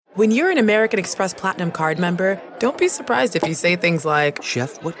When you're an American Express Platinum card member, don't be surprised if you say things like,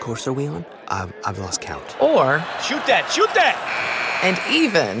 "Chef, what course are we on? I've lost count." Or, Shoot that! and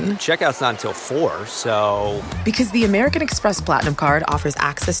even, Checkout's not until 4, so... because the American Express Platinum Card offers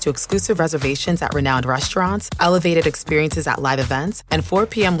access to exclusive reservations at renowned restaurants, elevated experiences at live events, and 4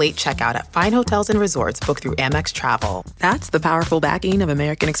 p.m. late checkout at fine hotels and resorts booked through Amex Travel. That's the powerful backing of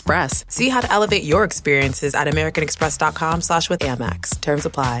American Express. See how to elevate your experiences at americanexpress.com/withAmex. Terms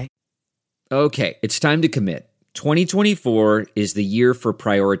apply. Okay, it's time to commit. 2024 is the year for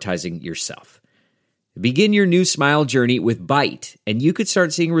prioritizing yourself. Begin your new smile journey with Byte, and you could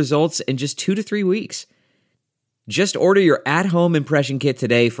start seeing results in just 2 to 3 weeks. Just order your at-home impression kit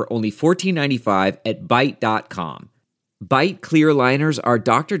today for only $14.95 at Byte.com. Byte clear liners are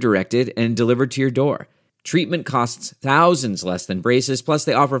doctor-directed and delivered to your door. Treatment costs thousands less than braces, plus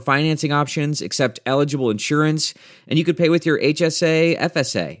they offer financing options, accept eligible insurance, and you could pay with your HSA,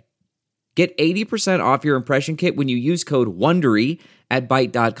 FSA. Get 80% off your impression kit when you use code WONDERY at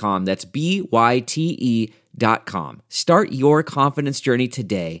Byte.com. That's BYTE.com. Start your confidence journey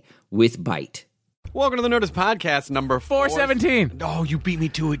today with Byte. Welcome to the Nerdist Podcast, number 417. Oh, you beat me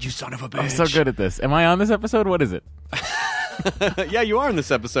to it, you son of a bitch. I'm so good at this. Am I on this episode? What is it? Yeah, you are in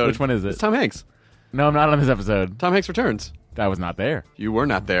this episode. Which one is it? It's Tom Hanks. No, I'm not on this episode. Tom Hanks returns. I was not there. You were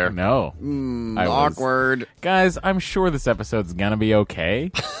not there. No. Awkward. Guys, I'm sure this episode's gonna be okay.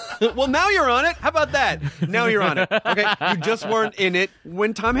 Well, now you're on it. How about that? Now you're on it. Okay, you just weren't in it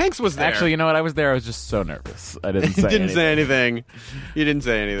when Tom Hanks was there. Actually, you know what? I was there. I was just so nervous. I didn't say didn't say anything. You didn't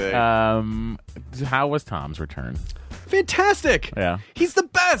say anything. How was Tom's return? Fantastic. Yeah. He's the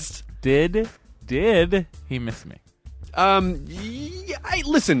best. Did he miss me?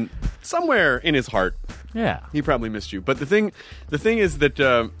 Listen, somewhere in his heart, Yeah. he probably missed you. But the thing is that,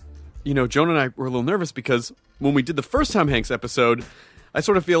 Jonah and I were a little nervous because when we did the first Tom Hanks episode, I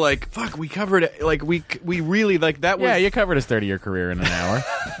sort of feel like, fuck, we covered it. Like, we really, like, that was... Yeah, you covered his 30-year career in an hour.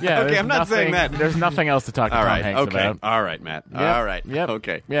 Yeah. Okay, I'm not saying that. There's nothing else to talk to All Tom right, Hanks okay. about. All right, Matt. Yep. All right. Yep.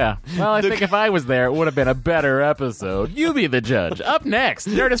 Okay. Yeah. Well, I think if I was there, it would have been a better episode. You be the judge. Up next,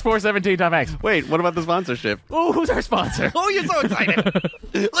 Nerdist 417, Tom Hanks. Wait, what about the sponsorship? Oh, who's our sponsor? Oh, you're so excited.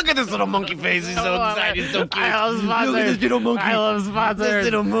 Look at this little monkey face. He's so excited. He's so cute. I love sponsor. Look at this little monkey. I love sponsor.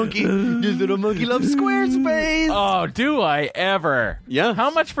 This little monkey loves Squarespace. Oh, do I ever? Yeah.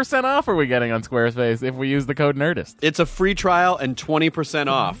 How much % off are we getting on Squarespace if we use the code Nerdist? It's a free trial and 20%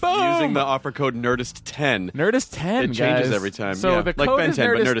 off Boom! using the offer code Nerdist10. Nerdist 10, It changes guys. every time, So yeah. the Like code Ben is 10,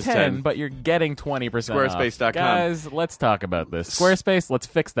 but Nerdist Nerdist 10, 10. but you're getting 20% Squarespace.com. off. Guys, let's talk about this. Squarespace, let's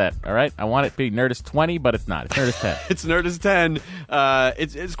fix that, all right? I want it to be Nerdist 20, but it's not. It's Nerdist 10. It's Nerdist 10.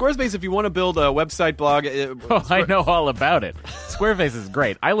 It's Squarespace if you want to build a website, blog. Oh, I know all about it. Squarespace is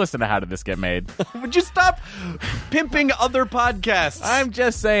great. I listen to How Did This Get Made. Would you stop pimping other podcasts? I'm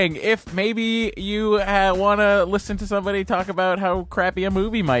just saying, if maybe you want to listen to somebody talk about how crappy a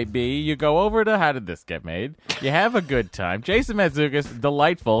movie might be, you go over to How Did This Get Made? You have a good time. Jason Mantzoukas,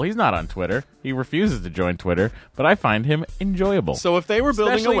 delightful. He's not on Twitter. He refuses to join Twitter, but I find him enjoyable. So if they were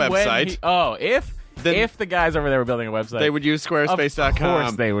building Especially a website... if the guys over there were building a website, they would use Squarespace.com. Of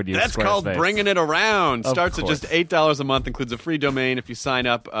course they would use That's Squarespace. called bringing it around. Of Starts at course. just $8 a month, includes a free domain if you sign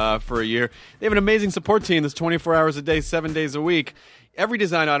up for a year. They have an amazing support team that's 24 hours a day, 7 days a week. Every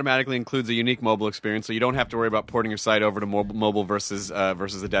design automatically includes a unique mobile experience, so you don't have to worry about porting your site over to mobile versus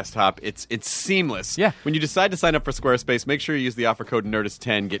the desktop. It's seamless. Yeah. When you decide to sign up for Squarespace, make sure you use the offer code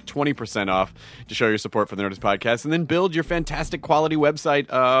Nerdist10, get 20% off to show your support for the Nerdist Podcast, and then build your fantastic quality website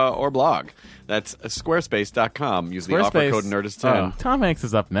or blog. That's Squarespace.com. Use the offer code Nerdist10. Oh, Tom Hanks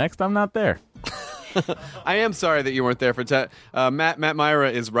is up next. I'm not there. I am sorry that you weren't there for Matt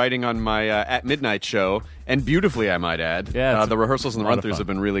Myra is writing on my At Midnight show, and beautifully, I might add. Yeah, the rehearsals and the run-throughs have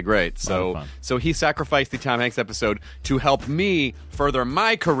been really great. So he sacrificed the Tom Hanks episode to help me further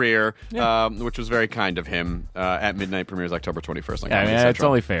my career, which was very kind of him. At Midnight premieres October 21st. Yeah, I mean, it's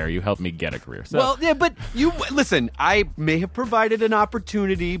only fair. You helped me get a career. So. Well, yeah, but you listen. I may have provided an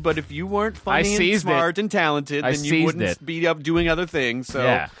opportunity, but if you weren't funny and smart and talented, then you wouldn't be up doing other things. So.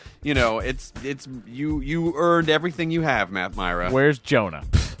 Yeah. You know, it's you earned everything you have, Matt Myra. Where's Jonah?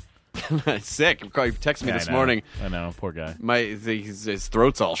 Sick. You texted me this morning. I know, poor guy. His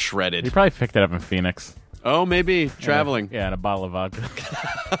throat's all shredded. He probably picked it up in Phoenix. Oh, maybe traveling. Yeah, and a bottle of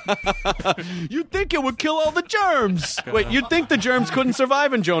vodka. You'd think it would kill all the germs. Wait, you'd think the germs couldn't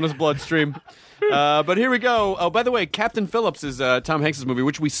survive in Jonah's bloodstream. But here we go. Oh, by the way, Captain Phillips is Tom Hanks' movie,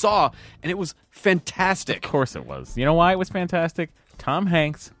 which we saw, and it was fantastic. Of course it was. You know why it was fantastic? Tom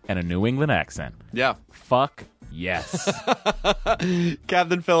Hanks and a New England accent. Yeah. Fuck Yes.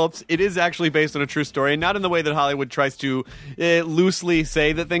 Captain Phillips, it is actually based on a true story, not in the way that Hollywood tries to loosely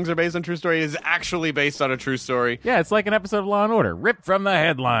say that things are based on true story. It is actually based on a true story. Yeah, it's like an episode of Law & Order, ripped from the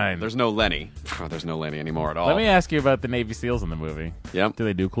headline. There's no Lenny. There's no Lenny anymore at all. Let me ask you about the Navy SEALs in the movie. Yep. Do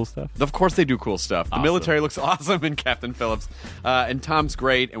they do cool stuff? Of course they do cool stuff. The Awesome. military looks awesome in Captain Phillips. And Tom's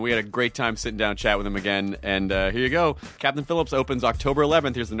great, and we had a great time sitting down chat with him again. And here you go. Captain Phillips opens October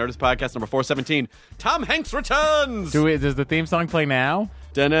 11th. Here's the Nerdist Podcast number 417. Tom Hanks returns! Does the theme song play now?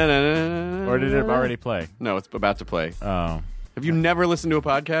 Da-na-na-na-na-na. Or did it already play? No, it's about to play. Oh. Have you never listened to a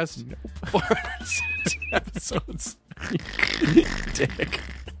podcast? No. 417 episodes. Dick.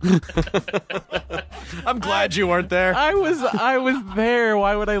 I'm glad you weren't there. I was there.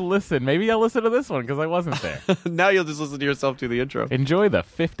 Why would I listen? Maybe I'll listen to this one because I wasn't there. Now you'll just listen to yourself do the intro. Enjoy the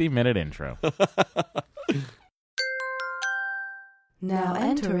 50-minute intro. Now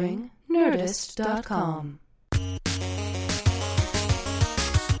entering Nerdist.com.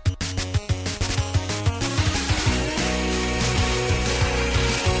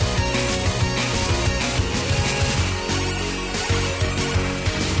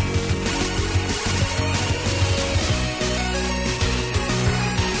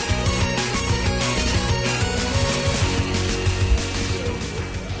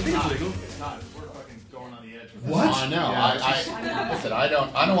 What? I know. Listen, I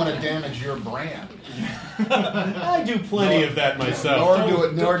don't want to damage your brand. I do plenty of that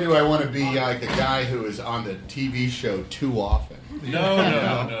myself. Nor do I want to be like the guy who is on the TV show too often. No.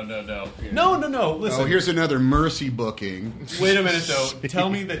 Listen. Oh, here's another Mercy booking. Wait a minute, though. Tell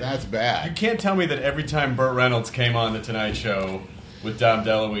me that That's bad. You can't tell me that every time Burt Reynolds came on The Tonight Show with Dom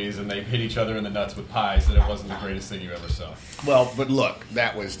DeLuise and they hit each other in the nuts with pies that it wasn't the greatest thing you ever saw. Well, but look,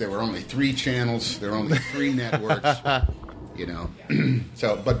 there were only 3 channels, there were only 3 networks, you know.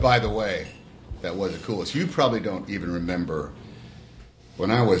 So, but by the way, that was the coolest. You probably don't even remember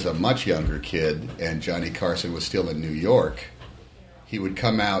when I was a much younger kid and Johnny Carson was still in New York. He would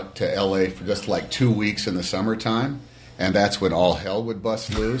come out to L.A. for just like 2 weeks in the summertime. And that's when all hell would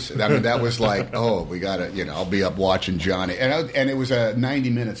bust loose. I mean, that was like, oh, we got to, I'll be up watching Johnny. And it was 90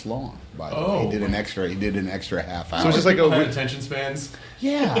 minutes long, by the way. He did an extra half hour. So it's just like attention spans?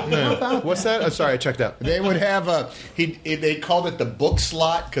 Yeah. How about What's that? I'm sorry, I checked out. They would have they called it the book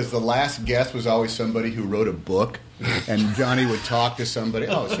slot because the last guest was always somebody who wrote a book. And Johnny would talk to somebody.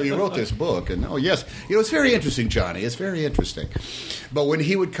 Oh, so you wrote this book? And oh, yes, it's very interesting, Johnny. It's very interesting. But when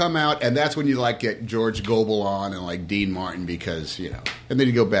he would come out, and that's when you like get George Gobel on and like Dean Martin because and then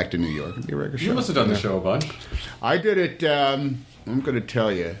you go back to New York and be a regular show. You must have done the show a bunch. I did it. I'm going to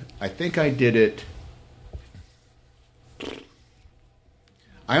tell you. I think I did it.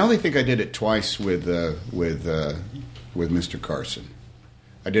 I only think I did it twice with Mr. Carson.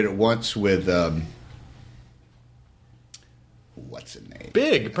 I did it once with. What's the name?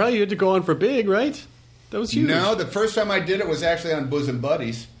 Big. Probably you had to go on for Big, right? That was huge. No, the first time I did it was actually on Bosom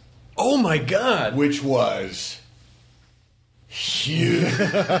Buddies. Oh, my God. Which was huge.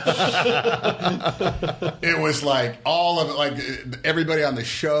 It was like all of it, like everybody on the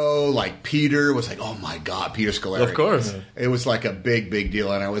show, like Peter was like, oh, my God, Peter Scolari. Of course. It was like a big, big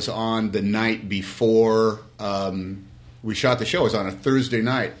deal. And I was on the night before we shot the show. It was on a Thursday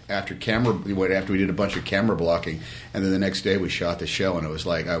night after we did a bunch of camera blocking, and then the next day we shot the show, and it was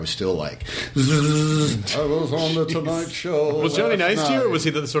like I was still like, I was on the Tonight Show. Was Johnny nice to you, or was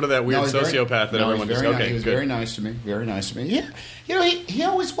he sort of that weird sociopath that everyone just He was very nice to me. Very nice to me. Yeah, he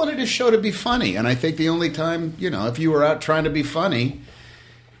always wanted his show to be funny, and I think the only time if you were out trying to be funny.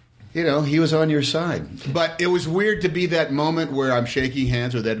 He was on your side. But it was weird to be that moment where I'm shaking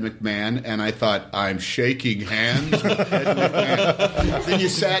hands with Ed McMahon, and I thought, I'm shaking hands with Ed McMahon. Then you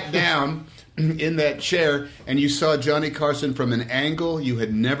sat down in that chair, and you saw Johnny Carson from an angle you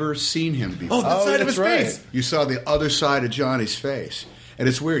had never seen him before. Oh, the side of his face. You saw the other side of Johnny's face. And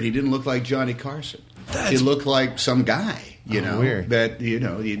it's weird. He didn't look like Johnny Carson. He looked like some guy, weird. That,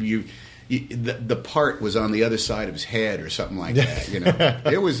 the part was on the other side of his head or something like that.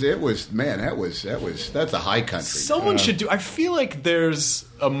 It was man. That's a high country. Someone should do. I feel like there's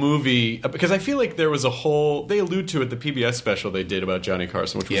a movie because I feel like there was a whole. They allude to it the PBS special they did about Johnny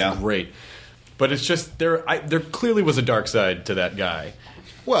Carson, which was great. But it's just there clearly was a dark side to that guy.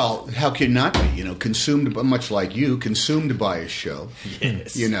 Well, how can not be? Consumed much like you, consumed by a show.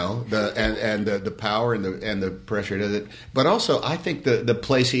 Yes. The power and the pressure to it. But also, I think the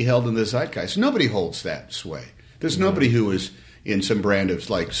place he held in the zeitgeist. Nobody holds that sway. There's nobody who is in some brand of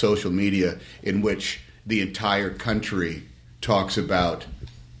like social media in which the entire country talks about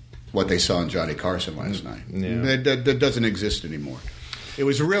what they saw in Johnny Carson last night. Yeah. That doesn't exist anymore. It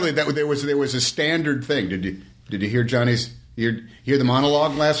was really that there was a standard thing. Did you hear Johnny's? Hear the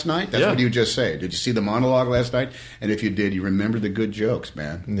monologue last night? That's what you just say. Did you see the monologue last night? And if you did, you remember the good jokes,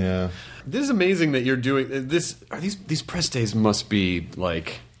 man. Yeah. This is amazing that you're doing this. These press days must be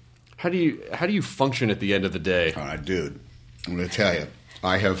like. How do you function at the end of the day? All right, dude. I'm going to tell you.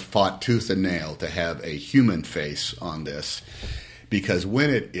 I have fought tooth and nail to have a human face on this, because when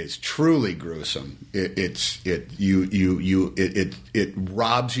it is truly gruesome, it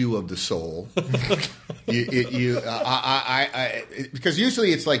robs you of the soul. Because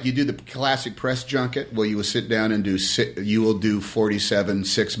usually it's like you do the classic press junket where you will sit down and you will do 47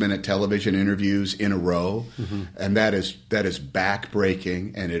 6-minute television interviews in a row, and that is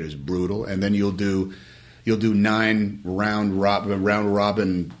backbreaking and it is brutal. And then you'll do 9 round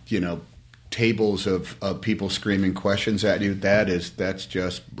robin, tables of people screaming questions at you. That's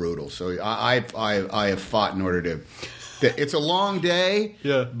just brutal. So I have fought in order to. It's a long day,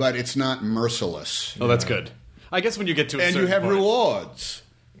 but it's not merciless. Oh, that's good. I guess when you get to a and certain you have point. rewards.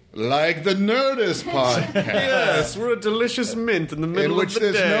 Like the Nerdist podcast. Yes, we're a delicious mint in the middle in which of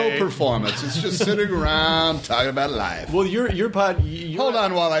the there's day. no performance. It's just sitting around talking about life. Well, your pod. Hold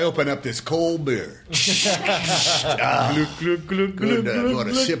on while I open up this cold beer. Good. I'm going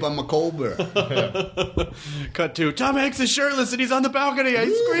to sip on my cold beer. Cut to Tom Hanks is shirtless and he's on the balcony.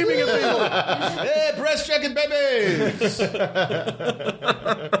 He's screaming at people. Hey, press checking babies.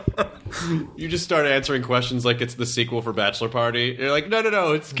 You just start answering questions like it's the sequel for Bachelor Party. You're like,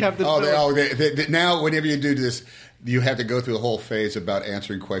 no, it's Captain. Now, whenever you do this, you have to go through the whole phase about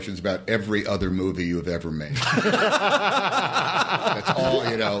answering questions about every other movie you have ever made. That's all,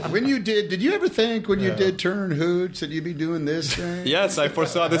 When you did you ever think when you did Turn Hoots that you'd be doing this thing? Yes, I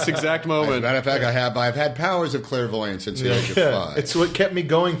foresaw this exact moment. As a matter of fact, I've had powers of clairvoyance since the age of 5. It's what kept me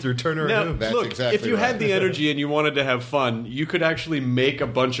going through Turner Now, and Hoops. That's look, exactly if you right. had the energy and you wanted to have fun, you could actually make a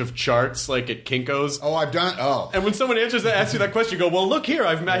bunch of charts like at Kinko's. Oh, I've done. Oh, And when someone asks you that question, you go, well, look here,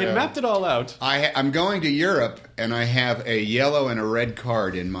 I've mapped it all out. I'm going to Europe, and I have a yellow and a red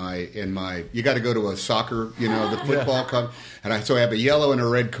card in my. You got to go to a soccer, the football club, and so I have a yellow and a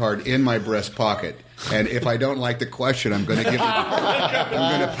red card in my breast pocket. And if I don't like the question, I'm going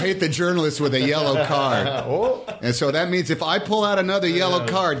to paint the journalist with a yellow card. And so that means if I pull out another yellow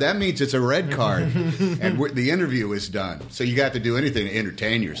card, that means it's a red card, and the interview is done. So you got to do anything to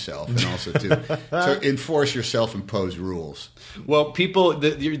entertain yourself, and also to enforce your self-imposed rules. Well, people,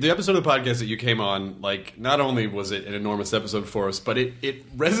 the episode of the podcast that you came on, like, not only was it an enormous episode for us, but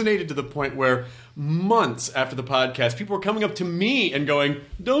it resonated to the point where months after the podcast, people were coming up to me and going,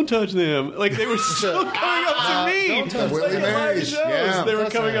 "Don't touch them!" Like they were still coming up to me. Don't touch Willie Like, Mays, shows, they were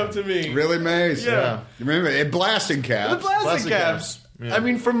coming up to me. Really Mays, Yeah. Remember, and blasting The caps. plastic caps. I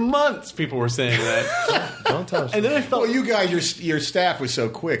mean, for months, people were saying that. Don't touch And then I felt. Well, you guys, your staff was so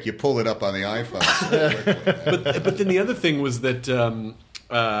quick. You pull it up on the iPhone. But then the other thing was that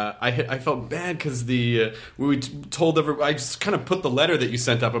I felt bad because we told everybody. I just kind of put the letter that you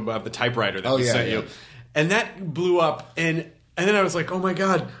sent up about the typewriter that we sent you, and that blew up. And then I was like, oh my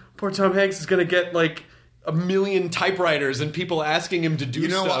god, poor Tom Hanks is going to get like 1 million typewriters and people asking him to do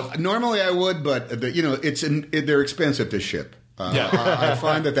stuff. Normally I would, but they're expensive to ship. I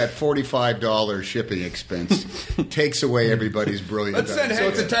find that $45 shipping expense takes away every's brilliance. So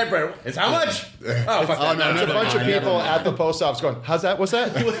it's a typewriter. It's how much? Oh, fuck that. There's a bunch of people at the post office going, "How's that? What's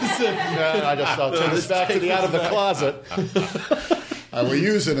that?" I'll turn this back to the out of the closet. We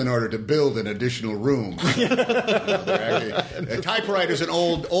use it in order to build an additional room. Typewriters and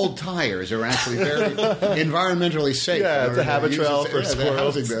old tires are actually very environmentally safe. Yeah, it's a habit trail for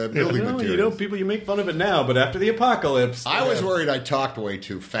squirrels. Building materials. People, you make fun of it now, but after the apocalypse, I was worried I talked way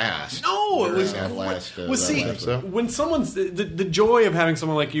too fast. No, it was that last. when someone's the joy of having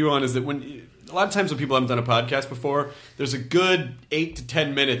someone like you on is that when a lot of times when people haven't done a podcast before, there's a good 8 to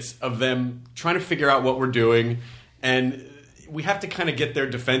 10 minutes of them trying to figure out what we're doing, and we have to kind of get their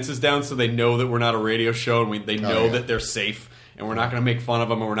defenses down so they know that we're not a radio show and they know that they're safe. And we're not going to make fun of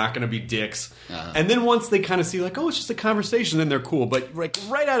them, and we're not going to be dicks. And then once they kind of see, like, oh, it's just a conversation, then they're cool. But like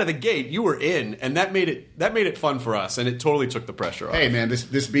right out of the gate, you were in, and that made it fun for us, and it totally took the pressure off. Hey, man,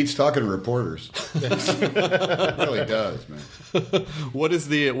 this beats talking to reporters. It really does, man. What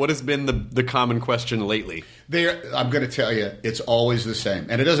has been the common question lately? I'm going to tell you, it's always the same,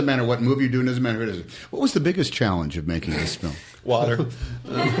 and it doesn't matter what movie you're doing. It doesn't matter who it is. What was the biggest challenge of making this film? Water.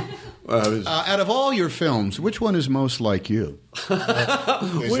 Out of all your films, which one is most like you? Which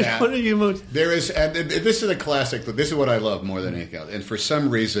one are you most? There is, and this is a classic. This is what I love more than anything else. And for some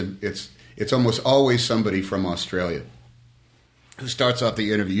reason, it's almost always somebody from Australia who starts off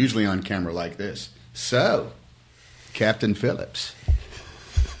the interview, usually on camera like this. So, Captain Phillips,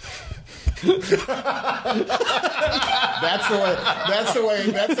 That's the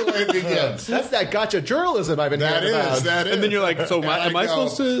way it begins. That's that gotcha journalism I've been hearing about. That is. And then you're like, so am I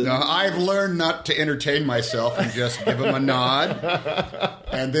supposed to? No, I've learned not to entertain myself and just give him a nod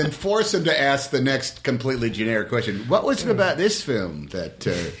and then force him to ask the next completely generic question. What was it about this film that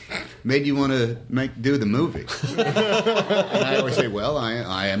made you want to do the movie? And I always say, well,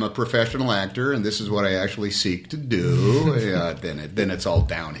 I am a professional actor, and this is what I actually seek to do. Then it's all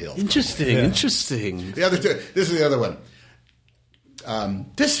downhill. Interesting. This is the other one.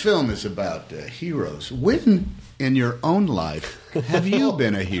 This film is about heroes. When in your own life have you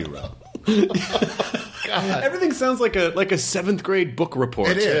been a hero? Everything sounds like a seventh grade book report.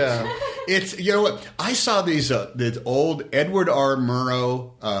 It is. Yeah. It's, you know what? I saw these old Edward R.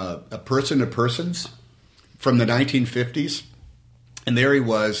 Murrow Person to Persons from the 1950s, and there he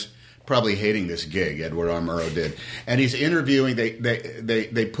was. Probably hating this gig, Edward R. Murrow did, and he's interviewing.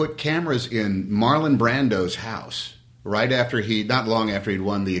 They put cameras in Marlon Brando's house not long after he'd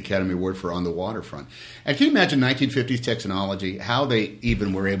won the Academy Award for On the Waterfront. And can you imagine 1950s technology? How they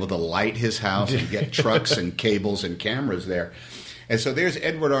even were able to light his house and get trucks and cables and cameras there. And so there's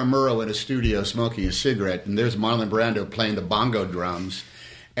Edward R. Murrow in a studio smoking a cigarette, and there's Marlon Brando playing the bongo drums.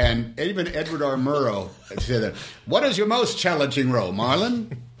 And even Edward R. Murrow said, "What is your most challenging role,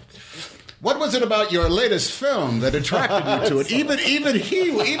 Marlon? What was it about your latest film that attracted you to it?" Even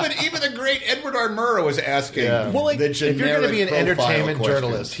the great Edward R. Murrow was asking. Yeah. Well, if you're going to be an entertainment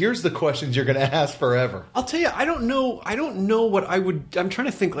journalist, here's the questions you're going to ask forever. I'll tell you, I don't know what I would. I'm trying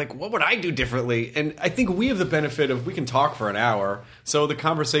to think, like, what would I do differently? And I think we have the benefit of we can talk for an hour, so the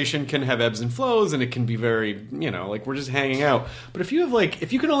conversation can have ebbs and flows, and it can be very, like we're just hanging out. But if you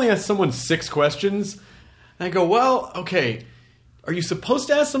can only ask someone 6 questions, and I go, well, okay. Are you supposed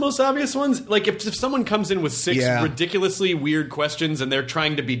to ask the most obvious ones? Like, if someone comes in with 6 ridiculously weird questions and they're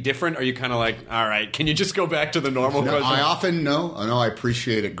trying to be different, are you kind of like, all right, can you just go back to the normal question? I often I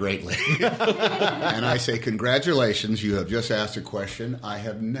appreciate it greatly. And I say, congratulations, you have just asked a question I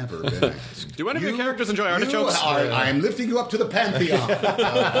have never been asked. Do any of your characters enjoy artichokes? I am lifting you up to the pantheon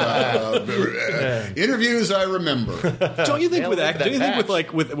of interviews I remember. Don't you think with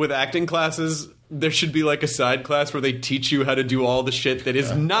acting classes, there should be like a side class where they teach you how to do all the shit that is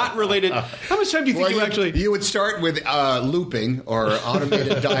not related. How much time do you think You would start with looping or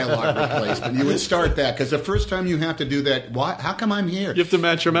automated dialogue replacement. You would start that because the first time you have to do that, how come I'm here? You have to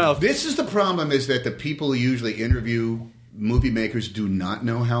match your mouth. This is the problem: is that the people who usually interview movie makers do not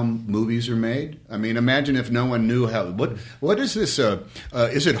know how movies are made. I mean, imagine if no one knew how. What is this?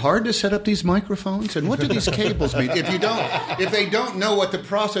 Is it hard to set up these microphones? And what do these cables mean? If they don't know what the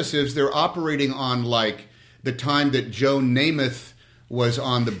process is, they're operating on like the time that Joe Namath was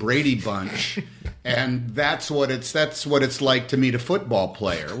on the Brady Bunch, and that's what it's like to meet a football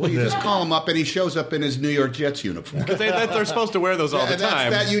player. Well, you just call him up, and he shows up in his New York Jets uniform. Because they're supposed to wear those all the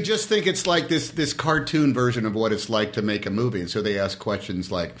time. You just think it's like this cartoon version of what it's like to make a movie, and so they ask questions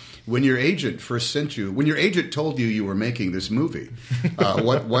like, when your agent first sent you, when your agent told you were making this movie,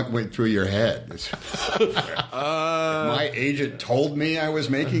 what went through your head? My agent told me I was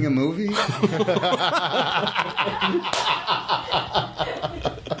making a movie?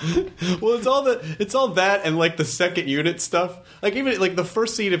 Well, it's all that and like the second unit stuff. Like even like the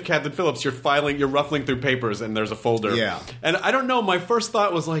first scene of Captain Phillips, you're ruffling through papers and there's a folder. Yeah. And I don't know, my first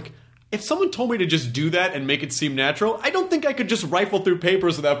thought was like, if someone told me to just do that and make it seem natural, I don't think I could just rifle through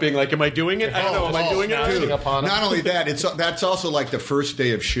papers without being like, am I doing it? I don't know, am I doing it? Not only that, that's also like the first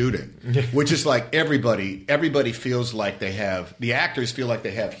day of shooting, which is like everybody feels like the actors feel like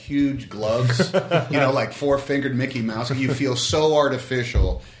they have huge gloves, like 4-fingered Mickey Mouse, and you feel so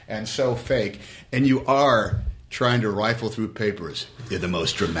artificial and so fake, and you are trying to rifle through papers. They're the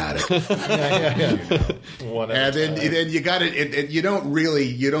most dramatic. And then you got it. You don't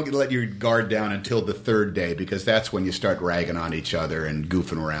let your guard down until the 3rd day, because that's when you start ragging on each other and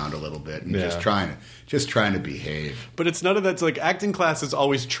goofing around a little bit and just trying to behave. But it's none of that. It's like acting classes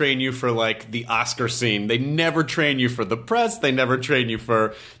always train you for like the Oscar scene. They never train you for the press. They never train you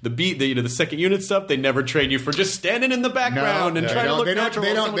for the second unit stuff. They never train you for just standing in the background and trying to look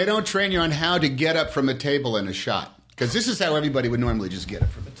natural. They don't train you on how to get up from a table in a shot. Because this is how everybody would normally just get it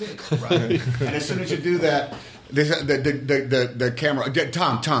from a table, right? And as soon as you do that, the camera.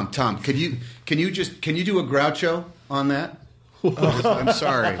 Tom, can you do a Groucho on that? I'm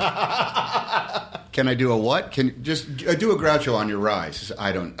sorry. Can I do a what? Can just do a Groucho on your rise?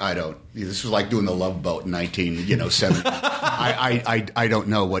 I don't. This was like doing the Love Boat in 1970. I don't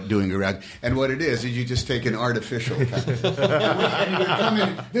know what doing a Groucho. And what it is you just take an artificial kind of, and you come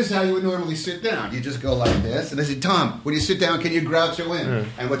in. This is how you would normally sit down. You just go like this, and they say, Tom, when you sit down, can you Groucho in?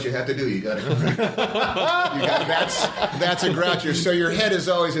 And what you have to do, you got to. That's a Groucho. So your head is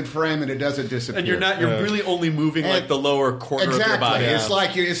always in frame, and it doesn't disappear. And you're really only moving like the lower quarter of your body. It's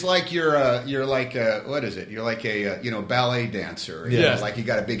like you're like what is it? You're like a ballet dancer. Like you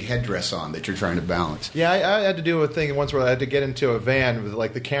got a big headdress on that you're trying to balance. Yeah, I had to do a thing once where I had to get into a van with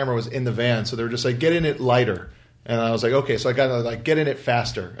like the camera was in the van, so they were just like, get in it lighter. And I was like, okay, so I got to like get in it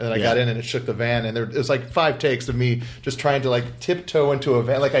faster, and then I got in and it shook the van, and it was like 5 takes of me just trying to like tiptoe into a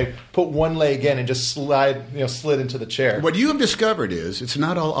van, like I put one leg in and just slid into the chair. What you have discovered is it's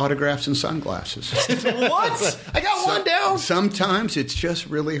not all autographs and sunglasses. What? I got one down. Sometimes it's just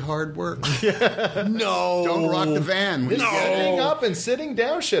really hard work. No, don't rock the van. Sitting up and sitting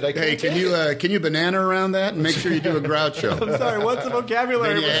down, shit. Hey, can you banana around that and make sure you do a Groucho? I'm sorry. What's the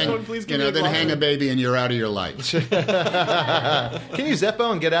vocabulary? Please give me then hang a baby and you're out of your light. Can you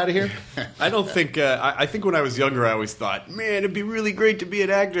Zeppo and get out of here? I don't think. I think when I was younger, I always thought, man, it'd be really great to be an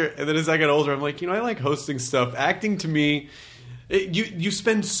actor. And then as I got older, I'm like, I like hosting stuff. Acting to me, you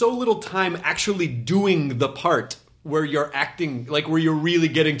spend so little time actually doing the part where you're acting, like where you're really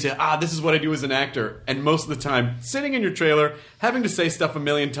getting to, this is what I do as an actor. And most of the time, sitting in your trailer, having to say stuff a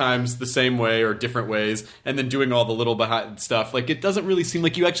million times the same way or different ways, and then doing all the little behind stuff. Like, it doesn't really seem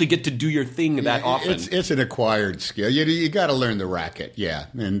like you actually get to do your thing that often. It's an acquired skill. You got to learn the racket,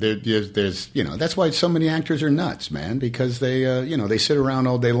 And there's that's why so many actors are nuts, man, because they sit around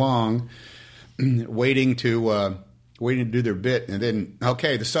all day long waiting to do their bit, and then,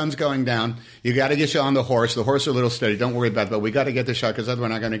 okay, the sun's going down. You got to get you on the horse. The horse is a little steady. Don't worry about it, but we got to get the shot because otherwise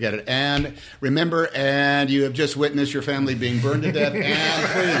we're not going to get it. And remember, and you have just witnessed your family being burned to death.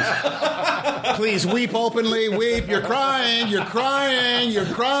 And please weep openly. Weep. You're crying. You're crying. You're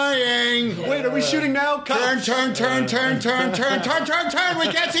crying. Wait, are we shooting now? Turn. We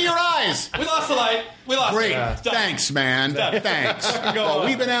can't see your eyes. We lost the light. We lost Great. it. Thanks, man. Thanks. Well,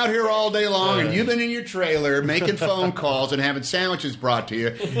 we've been out here all day long, and you've been in your trailer making phone calls and having sandwiches brought to you,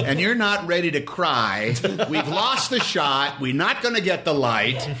 and you're not ready to cry. We've lost the shot. We're not going to get the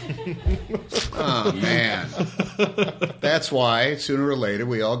light. Oh, man. That's why, sooner or later,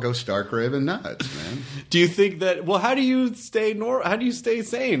 we all go stark raving nuts, man. Do you think that... Well, how do you stay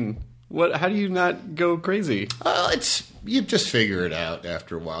sane? How do you not go crazy? You just figure it out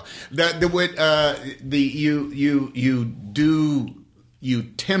after a while. You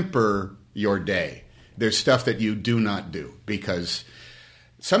temper your day. There's stuff that you do not do because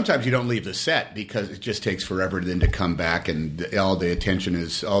sometimes you don't leave the set because it just takes forever then to come back and all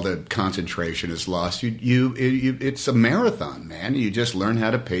the concentration is lost. It's a marathon, man. You just learn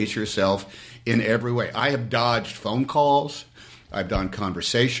how to pace yourself in every way. I have dodged phone calls. I've done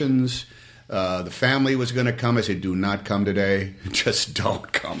conversations. The family was going to come. I said, do not come today. Just don't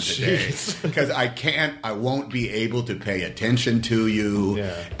come today. Because I won't be able to pay attention to you.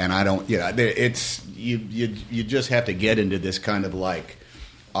 Yeah. And I don't, it's, you just have to get into this kind of like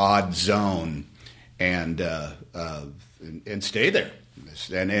odd zone and stay there.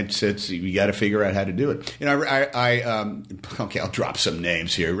 And it's you got to figure out how to do it. Okay, I'll drop some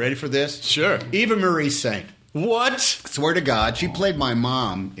names here. Ready for this? Sure. Eva Marie Saint. What? Swear to God, she played my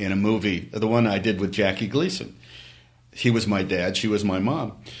mom in a movie, the one I did with Jackie Gleason. He was my dad, she was my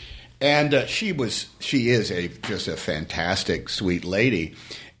mom. And she is just a fantastic, sweet lady.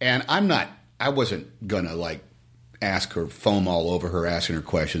 And I wasn't going to like ask her, foam all over her, asking her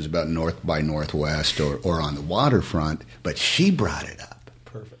questions about North by Northwest or on the waterfront, but she brought it up.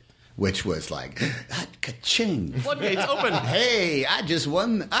 Perfect. Which was like, ka-ching. Floodgates open. Hey, I just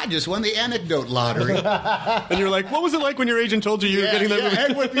won the anecdote lottery. And you're like, what was it like when your agent told you were getting that movie?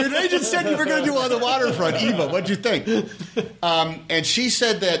 And when your agent said you were going to do On the Waterfront, Eva, what'd you think? And she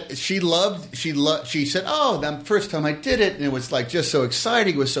said that she said, the first time I did it, and it was like just so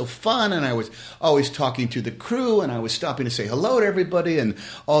exciting, it was so fun, and I was always talking to the crew, and I was stopping to say hello to everybody, and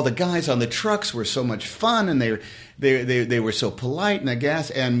all the guys on the trucks were so much fun, and they were so polite, and I guess,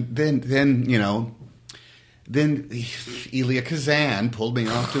 and then Elia Kazan pulled me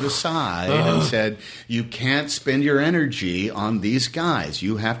off to the side and said, you can't spend your energy on these guys.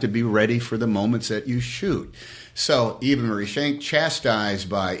 You have to be ready for the moments that you shoot. So Eva Marie Saint chastised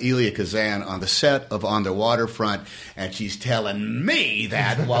by Elia Kazan on the set of On the Waterfront, and she's telling me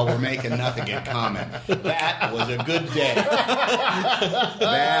that while we're making nothing in common. That was a good day.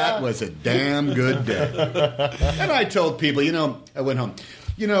 That was a damn good day. And I told people, I went home,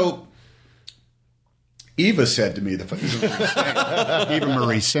 Eva said to me, Eva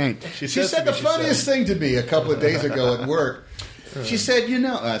Marie Saint, she said the funniest thing to me a couple of days ago at work. She said,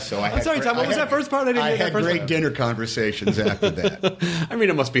 so I had... I'm sorry, Tom, what was that first part? I had great dinner conversations after that. I mean,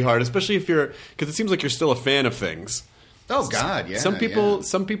 it must be hard, especially if you're... Because it seems like you're still a fan of things. Oh, God, yeah. Some people...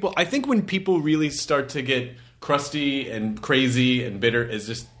 I think when people really start to get crusty and crazy and bitter, is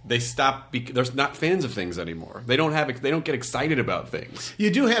just they stop... They're not fans of things anymore. They don't get excited about things.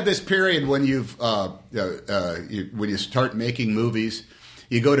 You do have this period when when you start making movies...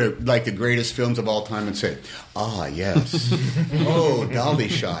 You go to like the greatest films of all time and say, yes. Oh, dolly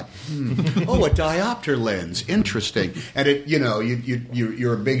shot. Oh, a diopter lens. Interesting. And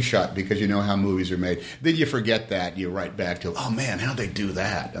you're a big shot because you know how movies are made. Then you forget that. You right back to, oh man, how'd they do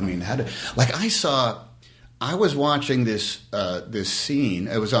that? I mean, I was watching this scene.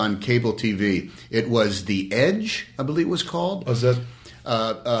 It was on cable TV. It was The Edge, I believe it was called. Was that?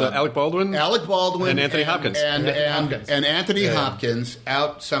 Alec Baldwin? Alec Baldwin. And Anthony Hopkins. And Anthony Hopkins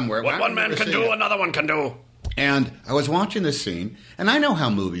out somewhere. What one man can do, another one can do. And I was watching this scene, and I know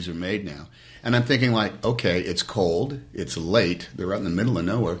how movies are made now. And I'm thinking like, okay, it's cold, it's late, they're out in the middle of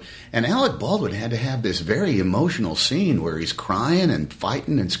nowhere. And Alec Baldwin had to have this very emotional scene where he's crying and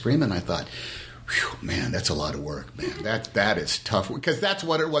fighting and screaming. I thought... Whew, man, that's a lot of work, man. That is tough because that's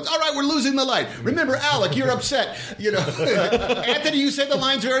what it was. All right, we're losing the light. Remember, Alec, you're upset. Anthony, you said the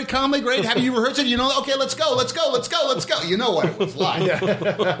lines very calmly. Great. Have you rehearsed it? Okay, let's go. You know what it was like.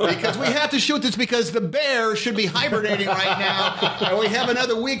 Because we have to shoot this because the bear should be hibernating right now. And we have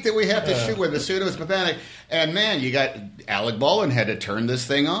another week that we have to shoot with. The suit was pathetic. And man, you got Alec Baldwin had to turn this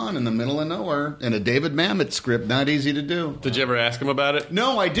thing on in the middle of nowhere in a David Mamet script. Not easy to do. Did you ever ask him about it?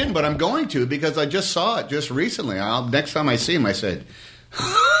 No, I didn't, but I'm going to because I just saw it just recently. Next time I see him, I said,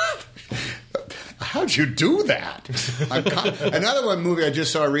 how'd you do that? Another movie I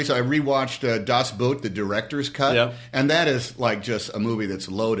just saw recently, I rewatched Das Boot, the director's cut. Yep. And that is like just a movie that's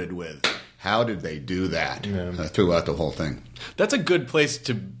loaded with how did they do that throughout the whole thing. That's a good place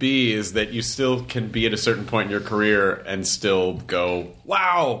to be, is that you still can be at a certain point in your career and still go,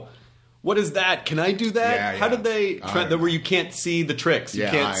 wow, what is that? Can I do that? Yeah, How did they where you can't see the tricks, you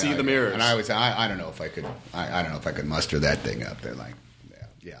can't see the mirrors? And I don't know if I could. I don't know if I could muster that thing up there. Like,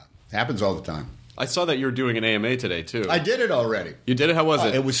 yeah, happens all the time. I saw that you were doing an AMA today too. I did it already. You did it? How was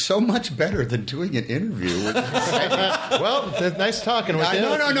it? It was so much better than doing an interview. Well, nice talking with you.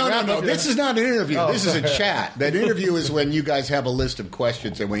 No. This is not an interview. This is a chat. That interview is when you guys have a list of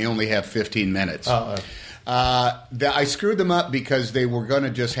questions and we only have 15 minutes. I screwed them up because they were going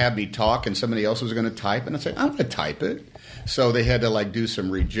to just have me talk and somebody else was going to type. And I said, I'm going to type it. So they had to do some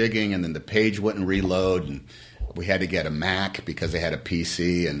rejigging and then the page wouldn't reload. And we had to get a Mac because they had a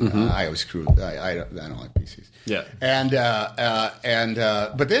PC. And I always screwed. I don't like PCs. Yeah. And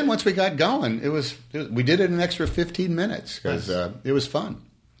but then once we got going, we did it in an extra 15 minutes because it was fun.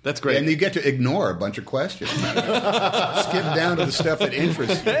 That's great. And you get to ignore a bunch of questions. Skip down to the stuff that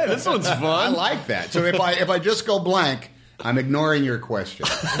interests you. Hey, this one's fun. I like that. So if I just go blank, I'm ignoring your question.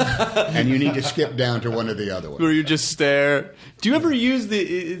 And you need to skip down to one of the other ones. Or you just stare. Do you ever use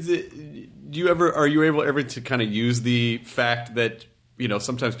are you able ever to kind of use the fact that,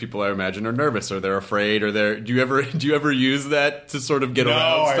 sometimes people I imagine are nervous or they're afraid or do you ever use that to sort of get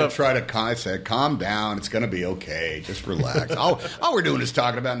around stuff? No, I try to say, calm down. It's going to be okay. Just relax. all we're doing is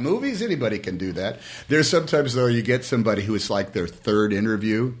talking about movies. Anybody can do that. There's sometimes, though, you get somebody who is like their third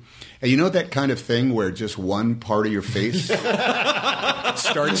interview. And you know that kind of thing where just one part of your face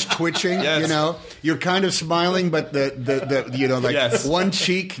starts twitching? Yes. You're kind of smiling, but yes. one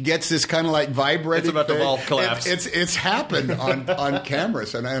cheek gets this kind of vibrating. It's about thing. to all collapse. It's happened on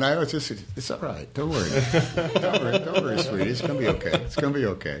cameras, and I was just, it's all right. Don't worry, don't worry, sweetie. It's gonna be okay. It's gonna be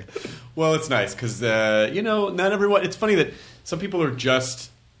okay. Well, it's nice because not everyone. It's funny that some people are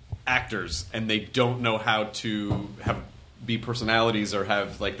just actors and they don't know how to be personalities or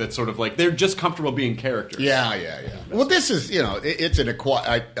have that sort of they're just comfortable being characters. Yeah. Well, this is it's an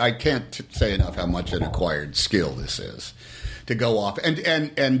acquired. I can't say enough how much an acquired skill this is to go off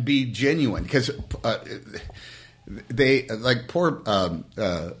and be genuine because they poor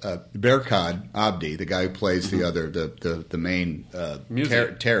Berkhad Abdi, the guy who plays the main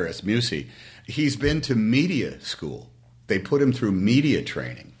terrorist Musi. He's been to media school. They put him through media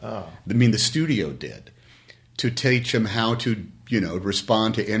training. I mean, the studio did. To teach him how to,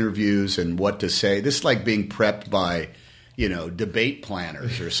 respond to interviews and what to say. This is like being prepped by, debate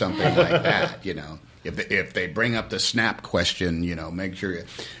planners or something like that. If they bring up the snap question, make sure.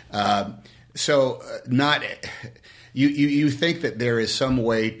 You think that there is some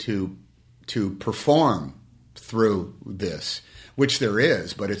way to perform through this, which there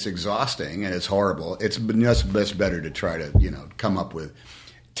is, but it's exhausting and it's horrible. It's just better to try to, come up with,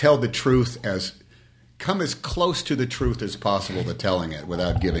 tell the truth come as close to the truth as possible to telling it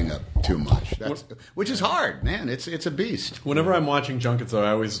without giving up too much. Which is hard, man. It's a beast. Whenever I'm watching junkets, though, I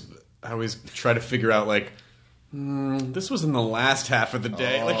always try to figure out, like, this was in the last half of the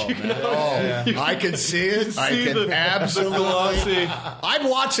day. I can see it. I can absolutely. I've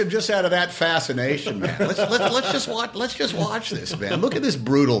watched him just out of that fascination, man. Let's just watch this, man. Look at this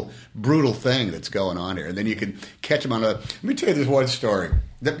brutal thing that's going on here, and then you can catch him on a. Let me tell you this one story.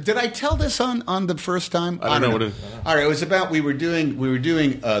 Did I tell this on the first time? I don't know what it is. All right, it was about we were doing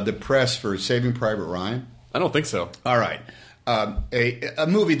the press for Saving Private Ryan. I don't think so. All right. A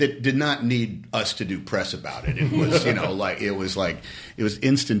movie that did not need us to do press about it. It was, it was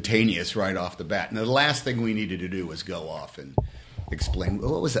instantaneous right off the bat. And the last thing we needed to do was go off and explain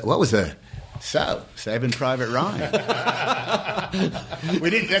what was that? What was the Saving Private Ryan?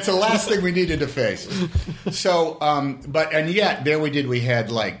 That's the last thing we needed to face. So, and yet there we did. We had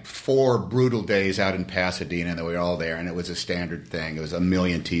like 4 brutal days out in Pasadena, and we were all there, and it was a standard thing. It was 1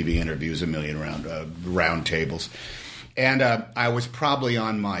 million TV interviews, 1 million round tables. And I was probably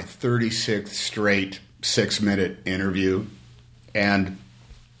on my 36th straight 6-minute interview, and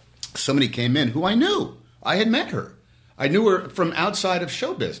somebody came in who I knew. I had met her. I knew her from outside of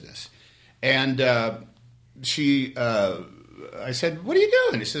show business. And I said, "What are you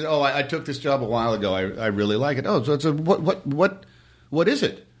doing?" He said, "Oh, I took this job a while ago. I really like it." "Oh, so what is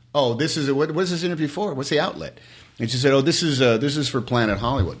it?" "Oh, this is what is this interview for? What's the outlet?" And she said, "Oh, this is for Planet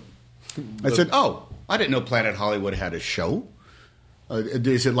Hollywood." I said, "Oh, I didn't know Planet Hollywood had a show.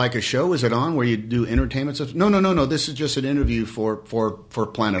 Is it like a show? Is it on where you do entertainment stuff?" No. This is just an interview for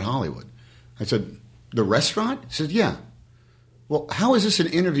Planet Hollywood." I said, "The restaurant?" He said, "Yeah." "Well, how is this an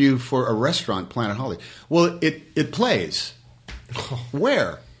interview for a restaurant, Planet Hollywood?" "Well, it plays."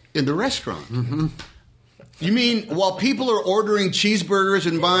 "Where?" "In the restaurant." Mm-hmm. "You mean while people are ordering cheeseburgers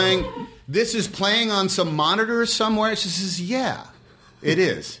and buying, this is playing on some monitors somewhere?" She says, "Yeah, it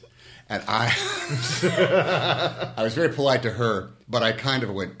is." And I was very polite to her, but I kind of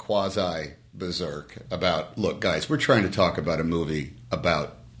went quasi-berserk about, "Look, guys, we're trying to talk about a movie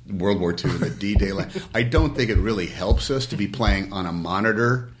about World War II and the D-Day line. I don't think it really helps us to be playing on a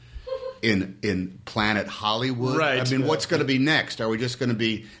monitor in Planet Hollywood. Right. I mean, what's going to be next? Are we just going to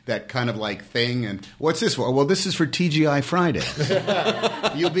be that kind of like thing? And what's this for? Well, this is for TGI Fridays.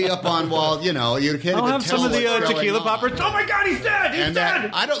 You'll be up on you can't I'll even have tell some of the what's tequila going on. poppers. Oh my God, he's dead! He's dead!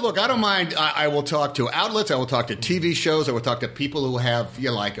 I don't mind. I will talk to outlets. I will talk to TV shows. I will talk to people who have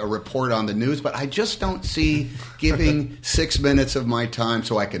like a report on the news. But I just don't see giving 6 minutes of my time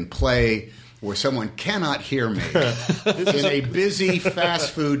so I can play where someone cannot hear me in a busy fast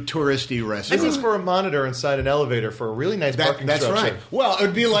food touristy restaurant. This is for a monitor inside an elevator for a really nice parking That's structure. right. Well, it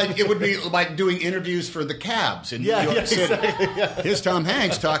would be like doing interviews for the cabs in New York City. Exactly, yeah. Here's Tom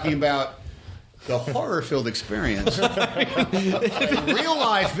Hanks talking about the horror-filled experience of a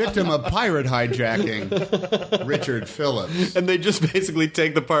real-life victim of pirate hijacking, Richard Phillips. And they just basically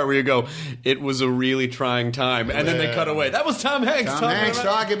take the part where you go, "It was a really trying time," and then they cut away. That was Tom Hanks.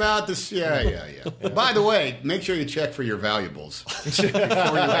 Talking about this. Yeah. By the way, make sure you check for your valuables before you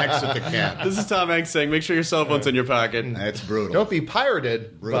exit the cab. This is Tom Hanks saying, "Make sure your cell phone's in your pocket." That's brutal. Don't be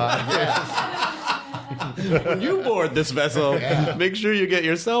pirated. When you board this vessel, make sure you get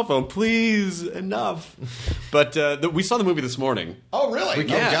your cell phone, please. Enough. But we saw the movie this morning. Oh, really?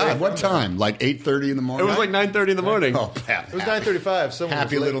 Yeah. Oh, God. What time? Like 8:30 in the morning? It was like 9:30 in the morning. Oh, it was 9:35.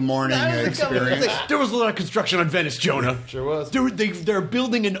 Happy little morning experience. There was a lot of construction on Venice, Jonah. Sure was. They're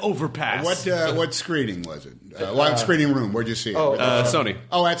building an overpass. What screening was it? What screening room? Where'd you see it? Sony.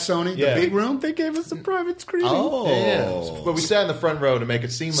 Oh, at Sony? Yeah. The big room? They gave us a private screening. Oh. Yeah. But we sat in the front row to make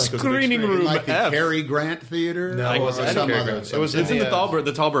it seem like it was a big Screening screen. room Like the F. Cary Grant Theater? No, it wasn't. Some Cary other. Grant. It was It's in the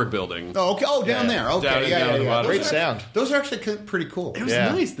Thalberg building. Oh, okay. Oh, down there. Okay. Down Yeah. the bottom. Great sound. Those are actually pretty cool. It was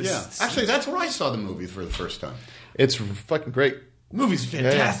Yeah. nice. Yeah. Actually, that's where I saw the movie for the first time. It's fucking great. The movie's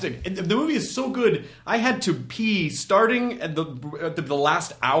fantastic. And the movie is so good. I had to pee starting at the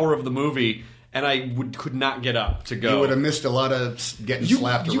last hour of the movie, and I could not get up to go. You would have missed a lot of getting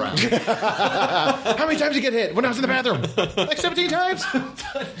slapped around. How many times did you get hit when I was in the bathroom? Like 17 times?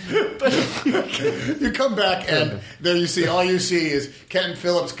 You come back and there all you see is Kenton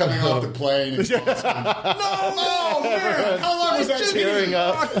Phillips coming off the plane. And no, man! How long was that Tearing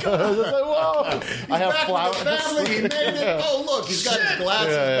up. I was like, whoa. I have flowers. He made it. Oh, look, he's got his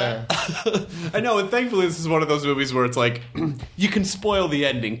glasses back. I know, and thankfully this is one of those movies where it's like, you can spoil the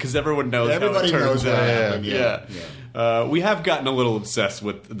ending because everyone knows how Everybody knows what happened. Yeah. We have gotten a little obsessed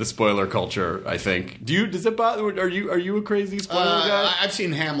with the spoiler culture, I think. Does it bother? Are you a crazy spoiler guy? I've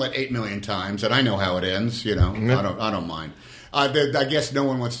seen Hamlet 8 million times, and I know how it ends. I don't mind. I guess no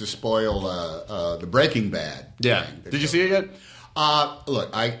one wants to spoil the Breaking Bad. Yeah. thing. Did you see it yet? Look,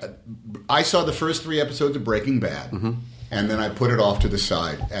 I saw the first 3 episodes of Breaking Bad, and then I put it off to the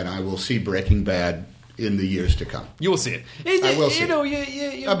side, and I will see Breaking Bad in the years to come. You will see it. I will see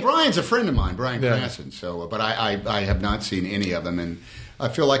it. Brian's a friend of mine, Brian Cranston. So, but I have not seen any of them, and I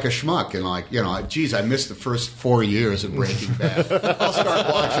feel like a schmuck. And geez, I missed the first 4 years of Breaking Bad. I'll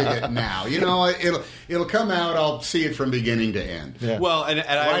start watching it now. It'll come out. I'll see it from beginning to end. Yeah. Well, and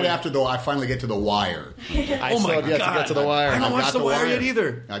right after I finally get to The Wire. I still have yet to get to The Wire. I don't watch The Wire yet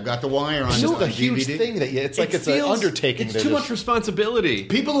either. I've got The Wire on It's just a huge DVD. thing that it's an undertaking. It's too much responsibility.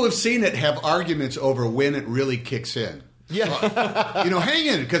 People who have seen it have arguments over when it really kicks in. Yeah. Hang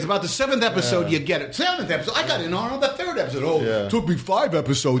in, because about the 7th episode you get it. 7th episode, I got in on the 3rd episode. It took me 5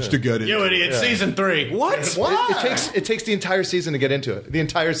 episodes to get it. You idiot! Season 3. What? It takes the entire season to get into it. The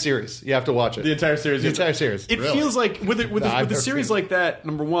entire series. You have to watch it. The entire series. It It feels like with a series like that.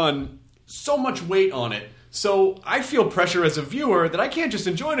 Number one, so much weight on it. So I feel pressure as a viewer that I can't just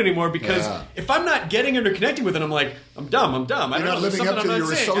enjoy it anymore because if I'm not getting it or connecting with it, I'm like, I'm dumb. You're not living up to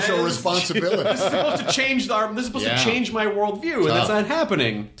your social responsibility. This is supposed to change this is supposed to change my worldview, and that's not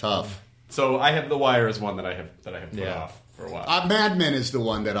happening. Tough. So I have The Wire as one that I have put off for a while. Mad Men is the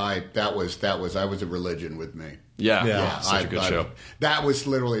one that I was a religion with me. Yeah, such a good show. That was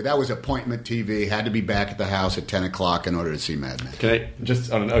appointment TV. Had to be back at the house at 10 o'clock in order to see Mad Men. Can I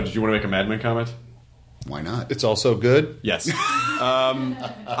just? I don't know. Did you want to make a Mad Men comment? Why not? It's also good. Yes.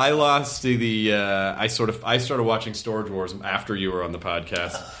 I lost I started watching Storage Wars after you were on the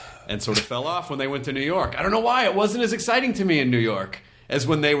podcast, and sort of fell off when they went to New York. I don't know why. It wasn't as exciting to me in New York as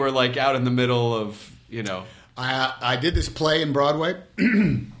when they were like out in the middle of I did this play in Broadway,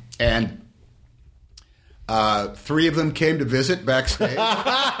 and 3 of them came to visit backstage.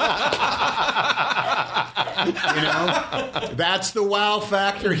 That's the wow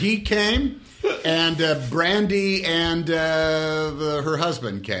factor. He came. And Brandy and her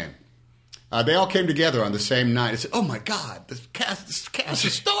husband came. They all came together on the same night. I said, "Oh my God, this cast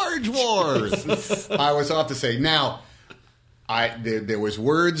is Storage Wars." I was off to say now. There was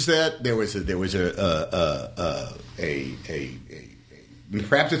words that there was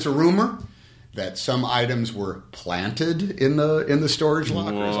perhaps it's a rumor that some items were planted in the storage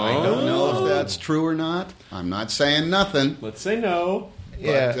lockers. I don't know if that's true or not. I'm not saying nothing. Let's say no.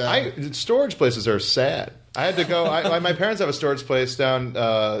 Storage places are sad. I had to go. My parents have a storage place down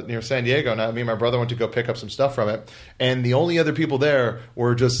near San Diego. Now, me and my brother went to go pick up some stuff from it, and the only other people there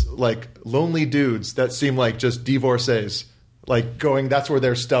were just like lonely dudes that seemed like just divorcees. Like going, that's where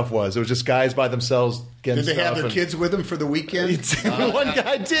their stuff was. It was just guys by themselves getting stuff. Did they have their kids with them for the weekend? One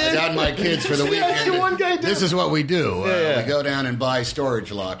guy did. I got my kids for the weekend. One guy did. This is what we do. We go down and buy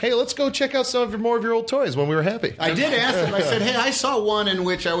storage lockers. Hey, let's go check out more of your old toys when we were happy. I did ask them. I said, hey, I saw one in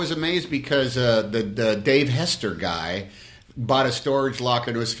which I was amazed because the Dave Hester guy bought a storage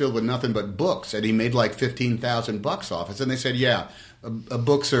locker that was filled with nothing but books, and he made like $15,000 off it. And they said, yeah,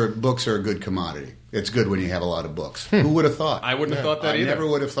 books are a good commodity. It's good when you have a lot of books. Who would have thought? I wouldn't have thought that either. I never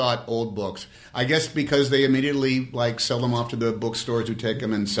would have thought old books. I guess because they immediately sell them off to the bookstores who take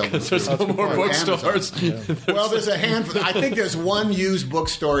them and sell them. There's no more bookstores. Well, there's a handful. I think there's one used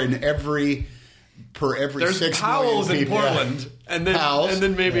bookstore in every there's 6 Powell's million in people. Portland, and then Powell's. and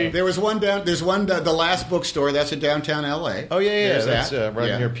then maybe there was one down. There's one the last bookstore that's in downtown L.A. Oh yeah, There's that's that.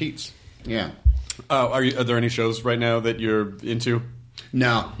 right near Pete's. Yeah. Are there any shows right now that you're into?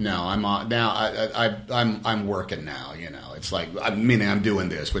 No. I'm on now. I'm working now. It's like I'm doing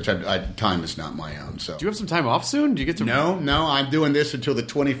this, which time is not my own. So do you have some time off soon? Do you get to? No. I'm doing this until the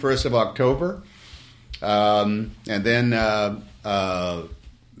 21st of October, and then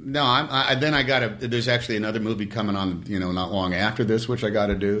then I got to. There's actually another movie coming on. Not long after this, which I got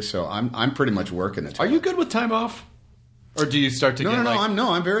to do. So I'm pretty much working it. Are you good with time off, or do you start to?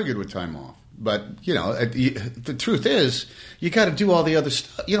 I'm very good with time off. But, the truth is, you got to do all the other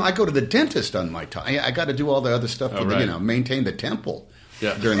stuff. I go to the dentist on my time. I got to do all the other stuff to, maintain the temple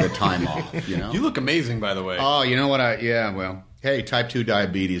during the time off, You look amazing, by the way. Oh, you know what? Hey, type 2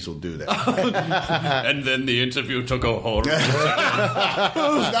 diabetes will do that. And then the interview took a horrible turn. It's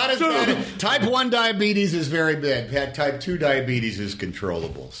not as bad. Type 1 diabetes is very bad. Type 2 diabetes is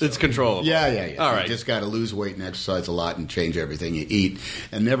controllable. So. It's controllable. Yeah. All right. You just got to lose weight and exercise a lot and change everything you eat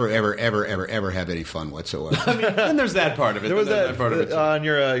and never, ever, ever, ever, ever have any fun whatsoever. I mean, and there's that part of it. There was that part of it too. on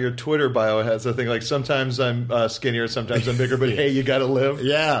your Twitter bio. It has a thing like sometimes I'm skinnier, sometimes I'm bigger, but hey, you got to live.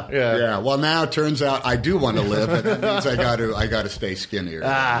 Yeah. Well, now it turns out I do want to live, and that means I got to stay skinnier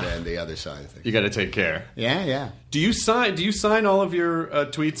than the other side of things. You got to take care. Yeah. Do you sign all of your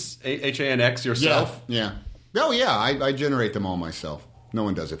tweets HANX yourself? Yeah. Oh yeah, I generate them all myself. No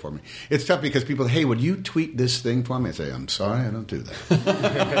one does it for me. It's tough because people say, hey, would you tweet this thing for me? I say, I'm sorry, I don't do that.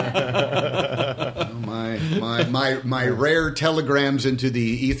 My rare telegrams into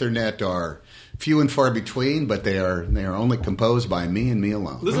the Ethernet are few and far between, but they are only composed by me and me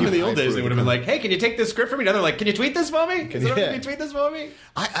alone. Listen to the old days, they would have been like, hey, can you take this script for me? Now they're like, can you tweet this for me? Can you tweet this for me?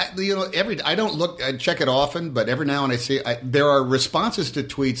 I don't check it often, but every now and I see there are responses to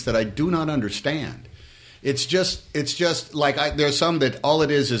tweets that I do not understand. It's just like there's some that all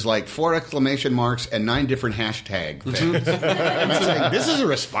it is like 4 exclamation marks and 9 different hashtag things. And I'm saying, this is a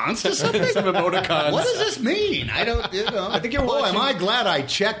response to something? Some emoticons. What does this mean? I don't. I think you're watching. Am I glad I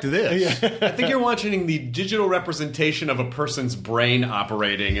checked this? I think you're watching the digital representation of a person's brain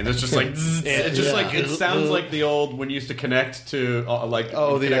operating, and it's just like it's just like it sounds like the old when you used to connect to connect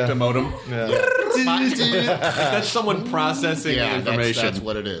a modem. Yeah. That's someone processing information. That's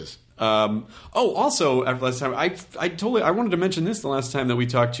what it is. Also, after last time, I wanted to mention this the last time that we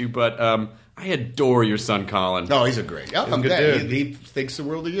talked to you, but I adore your son, Colin. Oh, he's a great. I'm glad he thinks the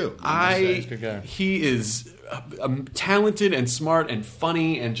world of you. He is talented and smart and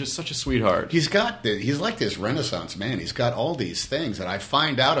funny and just such a sweetheart. He's like this Renaissance man. He's got all these things that I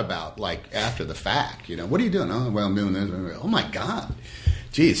find out about like after the fact. What are you doing? Oh, well, I'm doing this. Oh my God,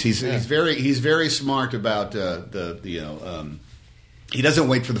 geez, he's very smart about he doesn't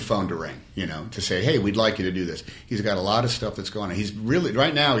wait for the phone to ring, to say, hey, we'd like you to do this. He's got a lot of stuff that's going on. He's really,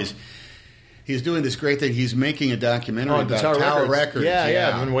 right now, he's doing this great thing. He's making a documentary about Tower Records.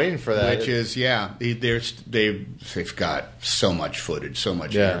 Yeah, I've been waiting for that. Which is, they've got so much footage, so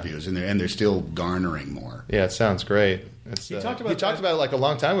much interviews, and they're still garnering more. Yeah, it sounds great. He talked about it like a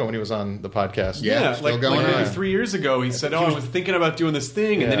long time ago when he was on the podcast. Yeah, like 3 years ago, he said, I was thinking about doing this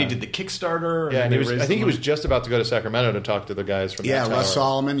thing, and then he did the Kickstarter. Yeah, and I think he was just about to go to Sacramento to talk to the guys from that tower. Russ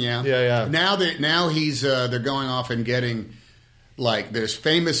Solomon, Yeah. Now he's they're going off and getting, like, there's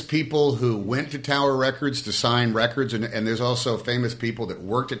famous people who went to Tower Records to sign records, and there's also famous people that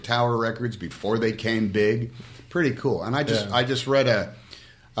worked at Tower Records before they came big. Pretty cool. And I just read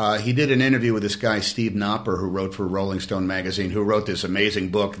he did an interview with this guy, Steve Knopper, who wrote for Rolling Stone magazine, who wrote this amazing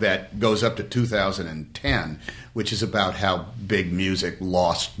book that goes up to 2010, which is about how big music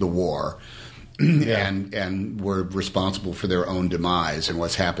lost the war and were responsible for their own demise and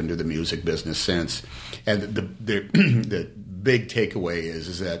what's happened to the music business since. And the big takeaway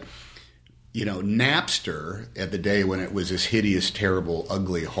is that, Napster, at the day when it was this hideous, terrible,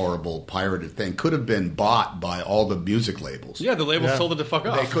 ugly, horrible, pirated thing, could have been bought by all the music labels. Yeah, the labels told it to fuck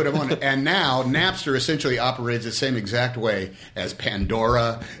off. They could have won it. And now Napster essentially operates the same exact way as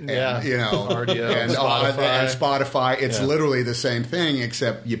Pandora and, RDO, and Spotify. It's literally the same thing,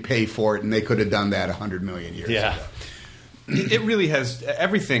 except you pay for it, and they could have done that 100 million years ago. It really has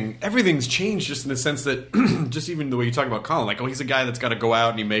everything's changed just in the sense that just even the way you talk about Colin, like, he's a guy that's got to go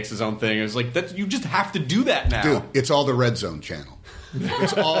out and he makes his own thing. It's like that you just have to do that now. Dude, it's all the Red Zone channel.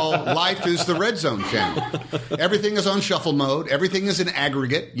 It's all life is the Red Zone channel. Everything is on shuffle mode. Everything is an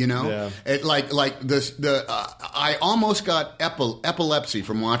aggregate. It, like this. I almost got epilepsy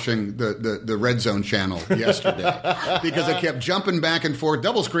from watching the Red Zone channel yesterday because I kept jumping back and forth.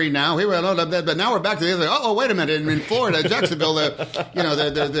 Double screen now. Here we are, but now we're back to the other. Oh, wait a minute! In Florida, Jacksonville,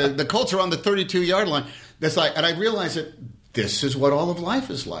 the Colts are on the 32-yard line. That's like, and I realized that. This is what all of life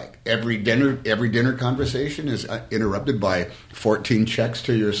is like. Every dinner conversation is interrupted by 14 checks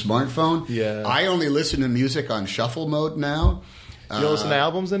to your smartphone. Yeah. I only listen to music on shuffle mode now. You don't listen to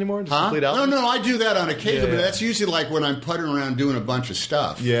albums anymore? Just complete albums? No, I do that on occasion, but that's usually like when I'm puttering around doing a bunch of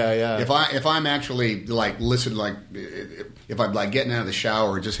stuff. Yeah. If I'm actually like listening, like if I'm like getting out of the shower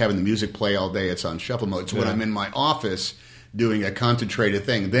or just having the music play all day, it's on shuffle mode. So when I'm in my office doing a concentrated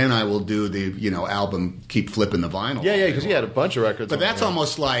thing, then I will do the album, keep flipping the vinyl. Yeah, because you had a bunch of records. But that's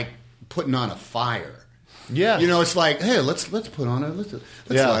almost like putting on a fire. Yeah. You know, it's like, hey, let's put on let's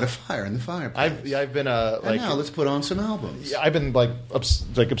light a fire in the fireplace. I've been and now let's put on some albums. I've been like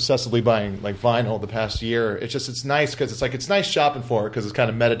obsessively buying like vinyl the past year. It's nice because it's nice shopping for it because it's kind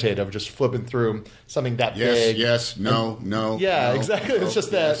of meditative, just flipping through something that big. Yes, no. Yeah, no, exactly. It's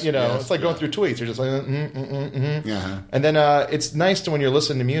just that it's like going through tweets. You're just like, and then it's nice to when you're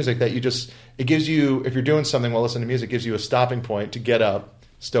listening to music that it gives you, if you're doing something while listening to music, it gives you a stopping point to get up,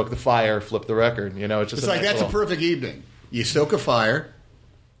 stoke the fire, flip the record. You know, it's like that's a perfect evening. You stoke a fire,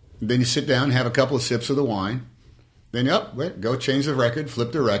 then you sit down, have a couple of sips of the wine, then go change the record,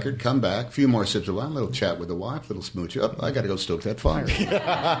 flip the record, come back, a few more sips of wine, a little chat with the wife, a little smooch. I got to go stoke that fire.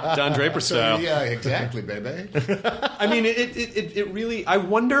 Don Draper style. Yeah, exactly, baby. I mean, it really. I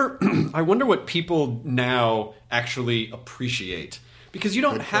wonder what people now actually appreciate. Because you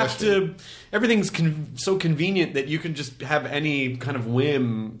don't have to. Everything's so convenient that you can just have any kind of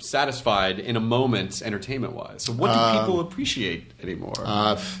whim satisfied in a moment, entertainment-wise. So, what do people appreciate anymore?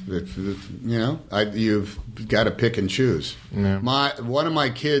 You've got to pick and choose. Yeah. One of my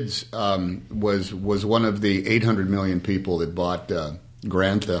kids was one of the 800 million people that bought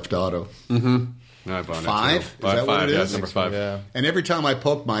Grand Theft Auto. Mm-hmm. No, I bought 5? Is that what it is? Number 5. Yeah. And every time I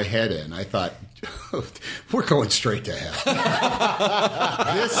poked my head in, I thought, we're going straight to hell.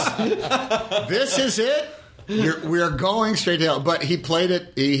 This is it. We're going straight to hell. But he played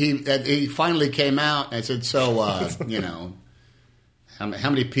it. He finally came out and I said, so, how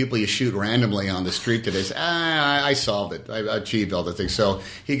many people you shoot randomly on the street today? I solved it. I achieved all the things. So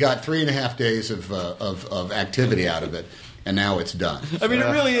he got 3.5 days of activity out of it. And now it's done. I mean, it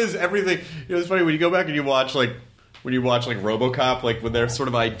really is everything. It's funny when you go back and you watch RoboCop, like with their sort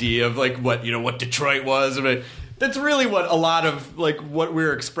of idea of like what Detroit was. I mean, that's really what a lot of like what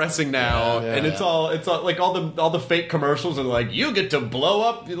we're expressing now. And it's all like all the fake commercials are like you get to blow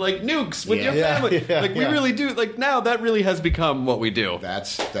up like nukes with your family. We really do. Like now that really has become what we do.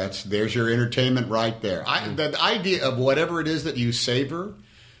 There's your entertainment right there. The idea of whatever it is that you savor.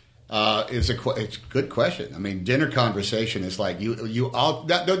 It's a good question. I mean, dinner conversation is like don't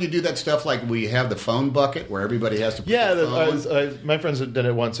you do that stuff like we have the phone bucket where everybody has to put phone? My friends did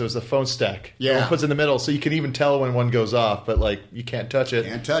it once. It was the phone stack. Yeah. It puts in the middle so you can even tell when one goes off, but like you can't touch it.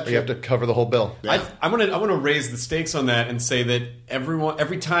 You have to cover the whole bill. Yeah. I want to raise the stakes on that and say that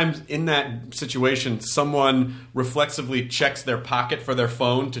every time in that situation someone reflexively checks their pocket for their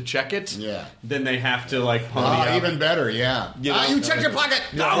phone to check it, then they have to like pony up. Even better, yeah. You check your pocket.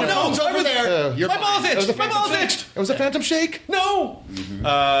 No. Phone's over there. My ball's itched. My ball's itched. It was a phantom shake. No. Mm-hmm.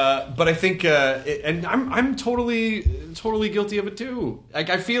 But I think, and I'm totally guilty of it too.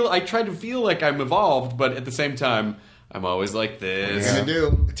 Like I try to feel like I'm evolved, but at the same time, I'm always like this. What are you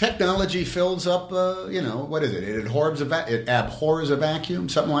gonna do? Technology fills up. What is it? It abhors a vacuum,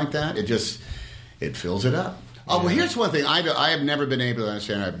 something like that. It fills it up. Oh, well, here's one thing I have never been able to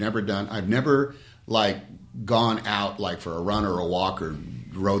understand. I've never like gone out like for a run or a walk or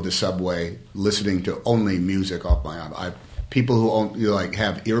rode the subway listening to only music off my iPod. People who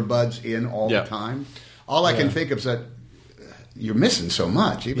have earbuds in all the time. All I can think of is that you're missing so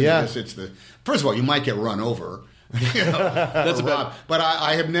much. Even if it's first of all, you might get run over. That's about. But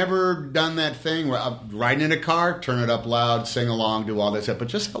I have never done that thing where I'm riding in a car, turn it up loud, sing along, do all that stuff. But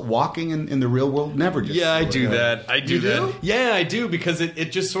just walking in the real world, never. I do that. I do that. Yeah, I do because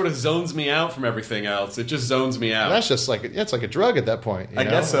it just sort of zones me out from everything else. It just zones me out. And that's just like it's like a drug at that point. I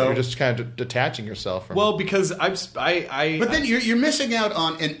guess so. You're just kind of detaching yourself from. Well, because I. But then you're missing out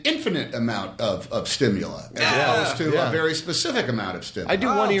on an infinite amount of stimuli as opposed to a very specific amount of stimuli. I do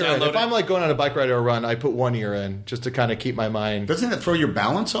one ear in. If I'm like going on a bike ride or a run, I put one ear in. Just to kind of keep my mind. Doesn't that throw your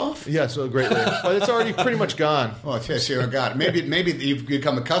balance off? Yeah, so greatly. But it's already pretty much gone. Oh, God. Maybe you've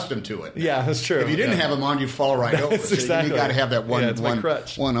become accustomed to it. Yeah, that's true. If you didn't have them on, you'd fall right over. So exactly. You got to have that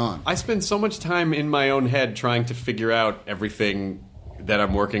one on. I spend so much time in my own head trying to figure out everything that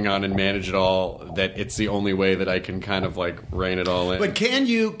I'm working on and manage it all that it's the only way that I can kind of like rein it all in. But can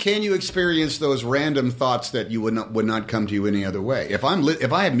you experience those random thoughts that you would not come to you any other way? If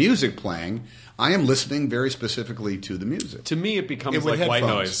I have music playing, I am listening very specifically to the music. To me, it becomes like white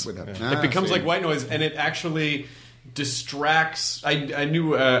noise. It becomes like white noise, and it actually distracts. I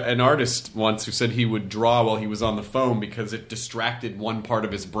knew an artist once who said he would draw while he was on the phone because it distracted one part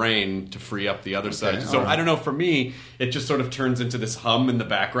of his brain to free up the other side. So I don't know. For me, it just sort of turns into this hum in the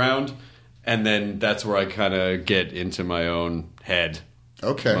background, and then that's where I kind of get into my own head.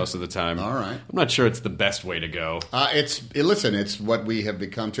 Okay. Most of the time. All right. I'm not sure it's the best way to go. It's what we have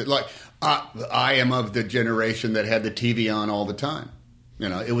become to. Like, I am of the generation that had the TV on all the time.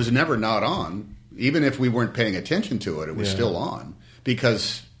 It was never not on. Even if we weren't paying attention to it, it was still on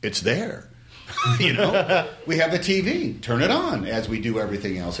because it's there. You know, we have the TV. Turn it on as we do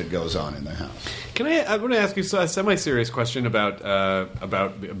everything else that goes on in the house. I want to ask you a semi-serious question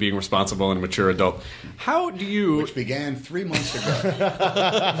about being responsible and a mature adult. How do you... Which began 3 months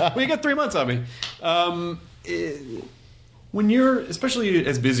ago. Well, you got 3 months on me. When you're, especially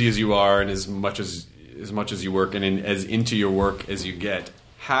as busy as you are and as much as you work and as into your work as you get,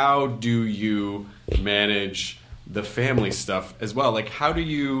 how do you manage the family stuff as well? Like, how do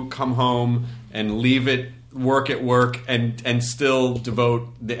you come home and leave it work at work and still devote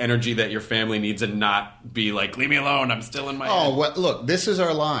the energy that your family needs and not be like, leave me alone, I'm still in my head? Well, look, this is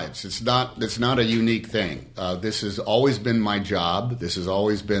our lives. It's not a unique thing. This has always been my job. This has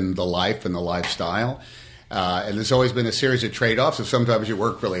always been the life and the lifestyle. And there's always been a series of trade-offs. So sometimes you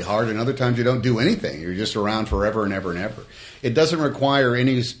work really hard and other times you don't do anything. You're just around forever and ever and ever. It doesn't require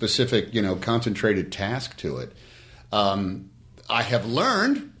any specific, concentrated task to it. I have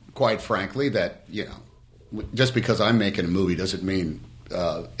learned, quite frankly, that, just because I'm making a movie doesn't mean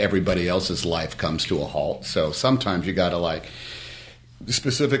everybody else's life comes to a halt. So sometimes you got to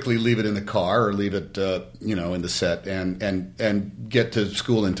specifically leave it in the car or leave it in the set and get to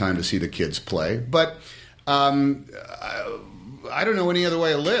school in time to see the kids play. But I don't know any other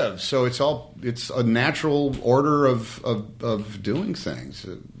way to live. So it's a natural order of doing things.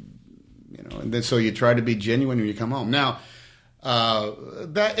 And then so you try to be genuine when you come home. Now.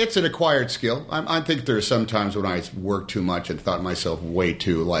 That it's an acquired skill. I think there are some times when I worked too much and thought myself way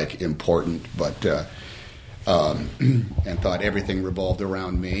too important, but and thought everything revolved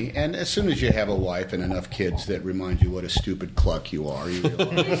around me. And as soon as you have a wife and enough kids that remind you what a stupid cluck you are, you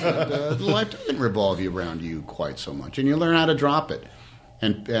realize that life doesn't revolve around you quite so much, and you learn how to drop it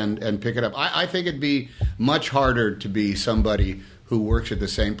and pick it up. I think it'd be much harder to be somebody who works at the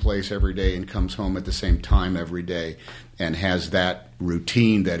same place every day and comes home at the same time every day and has that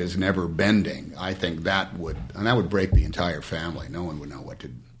routine that is never bending. I think that would break the entire family. No one would know what to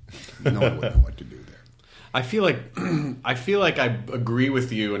do there. I feel like I agree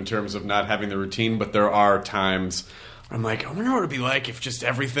with you in terms of not having the routine, but there are times I'm like, I wonder what it would be like if just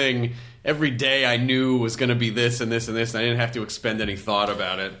everything every day I knew was going to be this and this and this, and I didn't have to expend any thought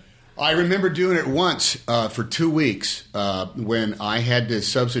about it. I remember doing it once for 2 weeks when I had to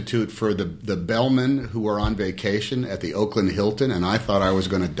substitute for the bellmen who were on vacation at the Oakland Hilton, and I thought I was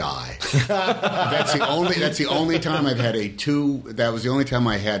going to die. That's the only time I've had that was the only time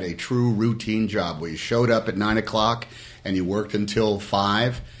I had a true routine job where you showed up at 9 o'clock and you worked until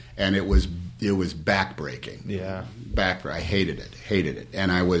 5, and it was backbreaking. Yeah, I hated it,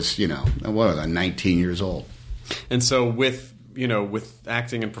 and I was 19 years old, and so with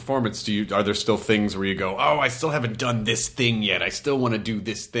acting and performance, are there still things where you go, oh, I still haven't done this thing yet. I still want to do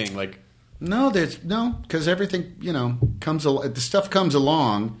this thing. Like, no, because everything, the stuff comes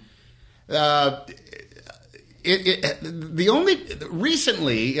along.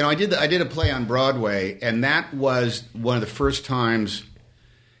 Recently, I did a play on Broadway, and that was one of the first times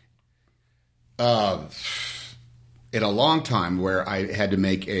in a long time where I had to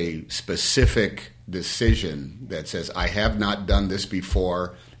make a specific decision that says I have not done this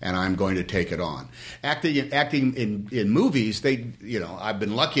before and I'm going to take it on. Acting in movies, I've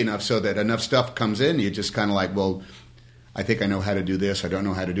been lucky enough so that enough stuff comes in, you just kind of like, well, I think I know how to do this, I don't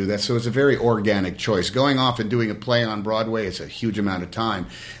know how to do that. So it's a very organic choice. Going off and doing a play on Broadway, it's a huge amount of time,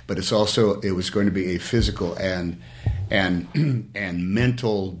 but it was going to be a physical and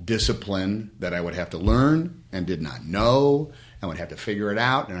mental discipline that I would have to learn and did not know. I would have to figure it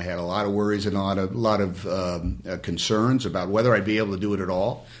out, and I had a lot of worries and a lot of concerns about whether I'd be able to do it at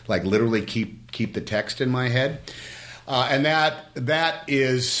all, like literally keep the text in my head. And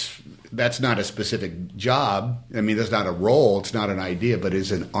that's not a specific job. I mean, that's not a role. It's not an idea, but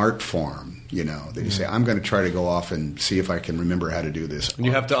it's an art form. That you say, I'm going to try to go off and see if I can remember how to do this. And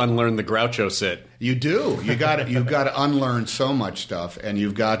you have to unlearn the Groucho sit. You do. You've got to unlearn so much stuff, and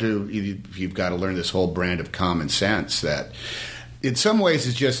you've got to learn this whole brand of common sense that, in some ways,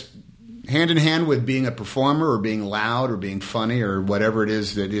 is just hand in hand with being a performer or being loud or being funny or whatever it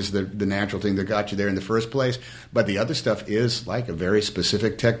is that is the natural thing that got you there in the first place. But the other stuff is like a very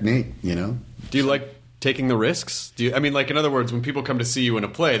specific technique. Do you like taking the risks? In other words, when people come to see you in a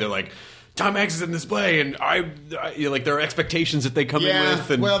play, they're like, Tom Hanks is in this play, and there are expectations that they come in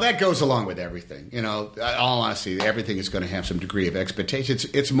with. And... well, that goes along with everything. All honesty, everything is going to have some degree of expectation.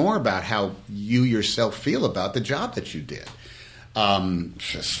 It's more about how you yourself feel about the job that you did.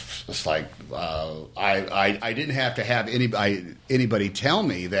 It's like I didn't have to have anybody tell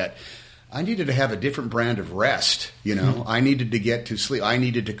me that I needed to have a different brand of rest. I needed to get to sleep. I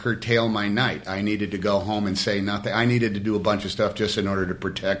needed to curtail my night. I needed to go home and say nothing. I needed to do a bunch of stuff just in order to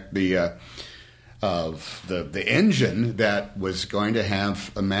protect the the engine that was going to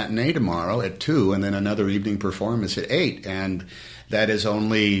have a matinee tomorrow at 2 and then another evening performance at 8. And that is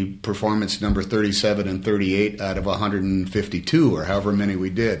only performance number 37 and 38 out of 152 or however many we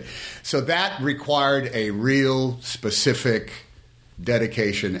did. So that required a real specific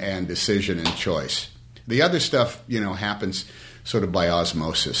dedication and decision and choice. The other stuff, happens sort of by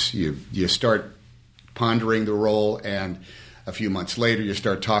osmosis. You start pondering the role, and a few months later you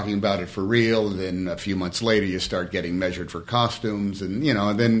start talking about it for real, and then a few months later you start getting measured for costumes, and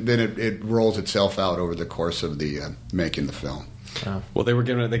then it rolls itself out over the course of the making the film. Well,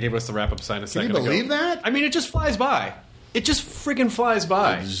 they gave us the wrap-up sign a second ago. Can you believe that? I mean, it just flies by. It just friggin' flies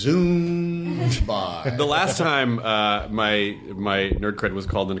by. It zooms by. The last time my nerd cred was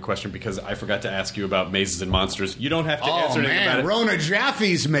called into question because I forgot to ask you about Mazes and Monsters. You don't have to answer anything about it. Rona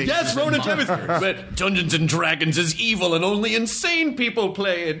Jaffe's Mazes. Yes, Rona Jaffe's. But Dungeons and Dragons is evil and only insane people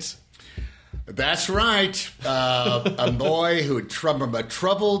play it. That's right. A boy who from a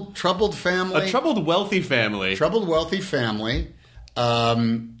troubled family. A troubled wealthy family. Troubled wealthy family.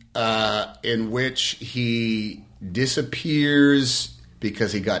 In which he disappears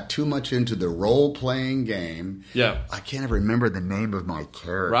because he got too much into the role-playing game. Yeah. I can't even remember the name of my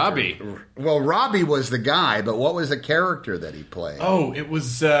character. Robbie. Well, Robbie was the guy, but what was the character that he played? Oh, it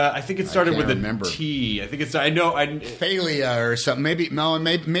was, I think it started with a T. I think it's, Thalia or something. Maybe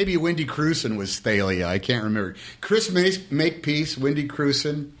Wendy Crewson was Thalia. I can't remember. Chris Makepeace, Wendy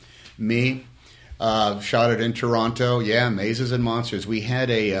Crewson, me. Shot it in Toronto. Yeah, Mazes and Monsters. We had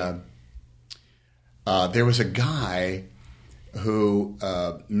there was a guy who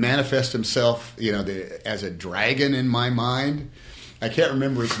manifested himself, as a dragon in my mind. I can't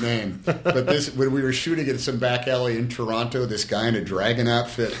remember his name, but when we were shooting at some back alley in Toronto, this guy in a dragon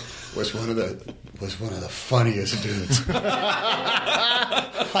outfit was one of the funniest dudes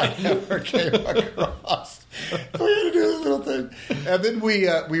I ever came across. We had to do this little thing, and then we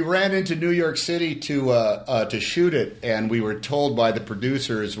ran into New York City to shoot it, and we were told by the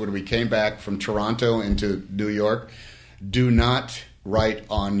producers when we came back from Toronto into New York, do not write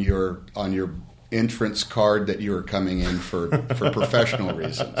on your entrance card that you were coming in for professional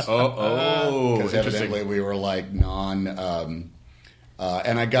reasons. Because evidently we were like and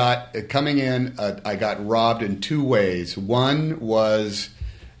I got I got robbed in two ways. One was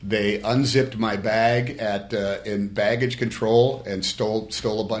they unzipped my bag in baggage control and stole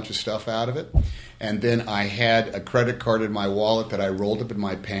a bunch of stuff out of it. And then I had a credit card in my wallet that I rolled up in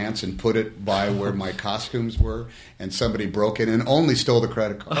my pants and put it by where my costumes were. And somebody broke in and only stole the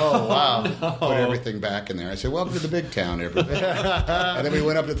credit card. Oh, wow. No. Put everything back in there. I said, welcome to the big town, everybody. And then we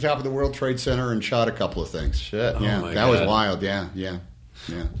went up to the top of the World Trade Center and shot a couple of things. Shit. Yeah, that was wild. Yeah.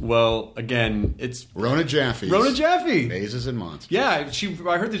 Well, again, it's Rona Jaffe. Mazes and Monsters. Yeah,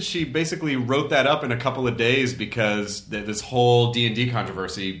 I heard that she basically wrote that up in a couple of days because this whole D&D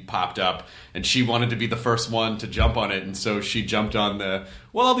controversy popped up, and she wanted to be the first one to jump on it, and so she jumped on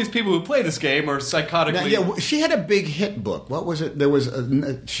all these people who play this game are psychotically... Yeah, she had a big hit book. What was it? There was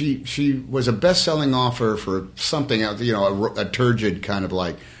she was a best-selling author for something else, a turgid kind of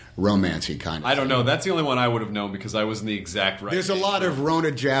like... romancy kind of I don't know. That's the only one I would have known because I was in the exact right. There's a lot of Rona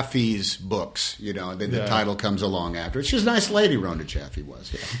Jaffe's books, the title comes along after. She's a nice lady, Rona Jaffe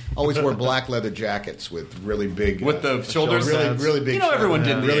was. Yeah. Always wore black leather jackets with really big... with the shoulders? Really big... everyone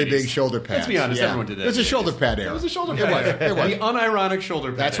did really big shoulder pads. Let's be honest, everyone did that. It was a shoulder pad era. It was a shoulder pad era. The unironic shoulder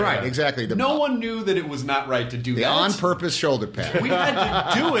pad That's right, exactly. No one knew that it was not right to do that. The on-purpose shoulder pad. We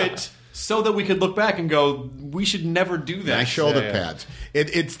had to do it so that we could look back and go, we should never do that. Nice shoulder pads.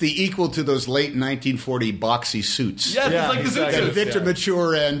 It's the equal to those late 1940 boxy suits. Yeah, it's like the suits. That Victor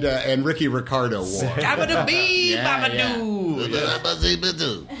Mature and Ricky Ricardo wore. Dabba-da-bee, babba-doo.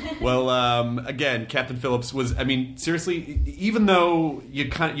 Well, again, Captain Phillips was, seriously, even though you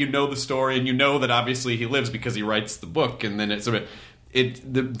know the story and you know that obviously he lives because he writes the book, and then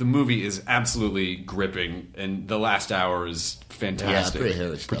the movie is absolutely gripping, and the last hour is fantastic, pretty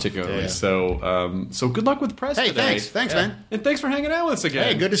hairy stuff. Particularly. Yeah. So good luck with the press today. Thanks, man, and thanks for hanging out with us again.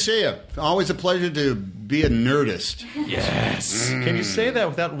 Hey, good to see you. Always a pleasure to be a nerdist. Yes. Can you say that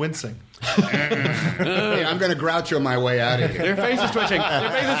without wincing? Hey, I'm going to Groucho my way out of here. Their face is twitching.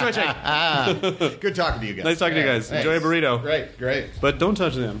 Good talking to you guys. Nice talking to you guys. Thanks. Enjoy a burrito. Great. But don't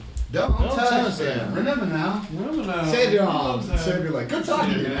touch them. Don't touch them. Remember now. Save your arms. Save your leg. Good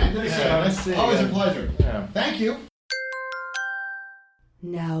talking to you, man. Nice to see you. Always a pleasure. Yeah. Thank you.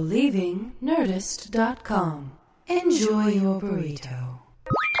 Now leaving Nerdist.com. Enjoy your burrito.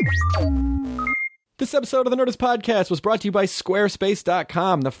 This episode of the Nerdist Podcast was brought to you by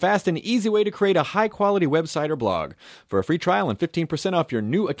Squarespace.com, the fast and easy way to create a high-quality website or blog. For a free trial and 15% off your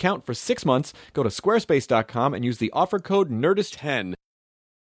new account for 6 months, go to Squarespace.com and use the offer code NERDIST10.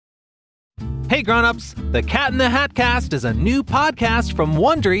 Hey grown-ups, the Cat in the Hat Cast is a new podcast from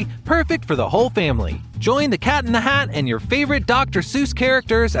Wondery, perfect for the whole family. Join the Cat in the Hat and your favorite Dr. Seuss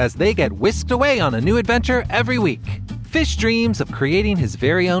characters as they get whisked away on a new adventure every week. Fish dreams of creating his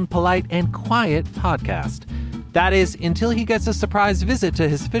very own polite and quiet podcast. That is, until he gets a surprise visit to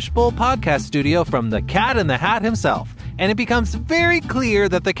his Fishbowl podcast studio from the Cat in the Hat himself, and it becomes very clear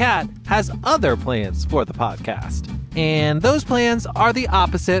that the cat has other plans for the podcast. And those plans are the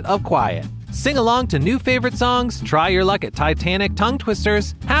opposite of quiet. Sing along to new favorite songs, try your luck at Titanic tongue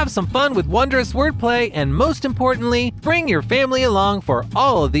twisters, have some fun with wondrous wordplay, and most importantly, bring your family along for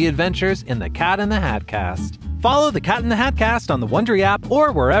all of the adventures in the Cat in the Hat Cast. Follow the Cat in the Hat Cast on the Wondery app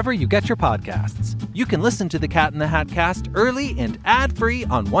or wherever you get your podcasts. You can listen to the Cat in the Hat Cast early and ad-free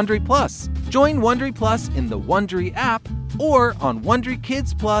on Wondery Plus. Join Wondery Plus in the Wondery app or on Wondery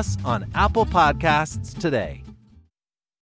Kids Plus on Apple Podcasts today.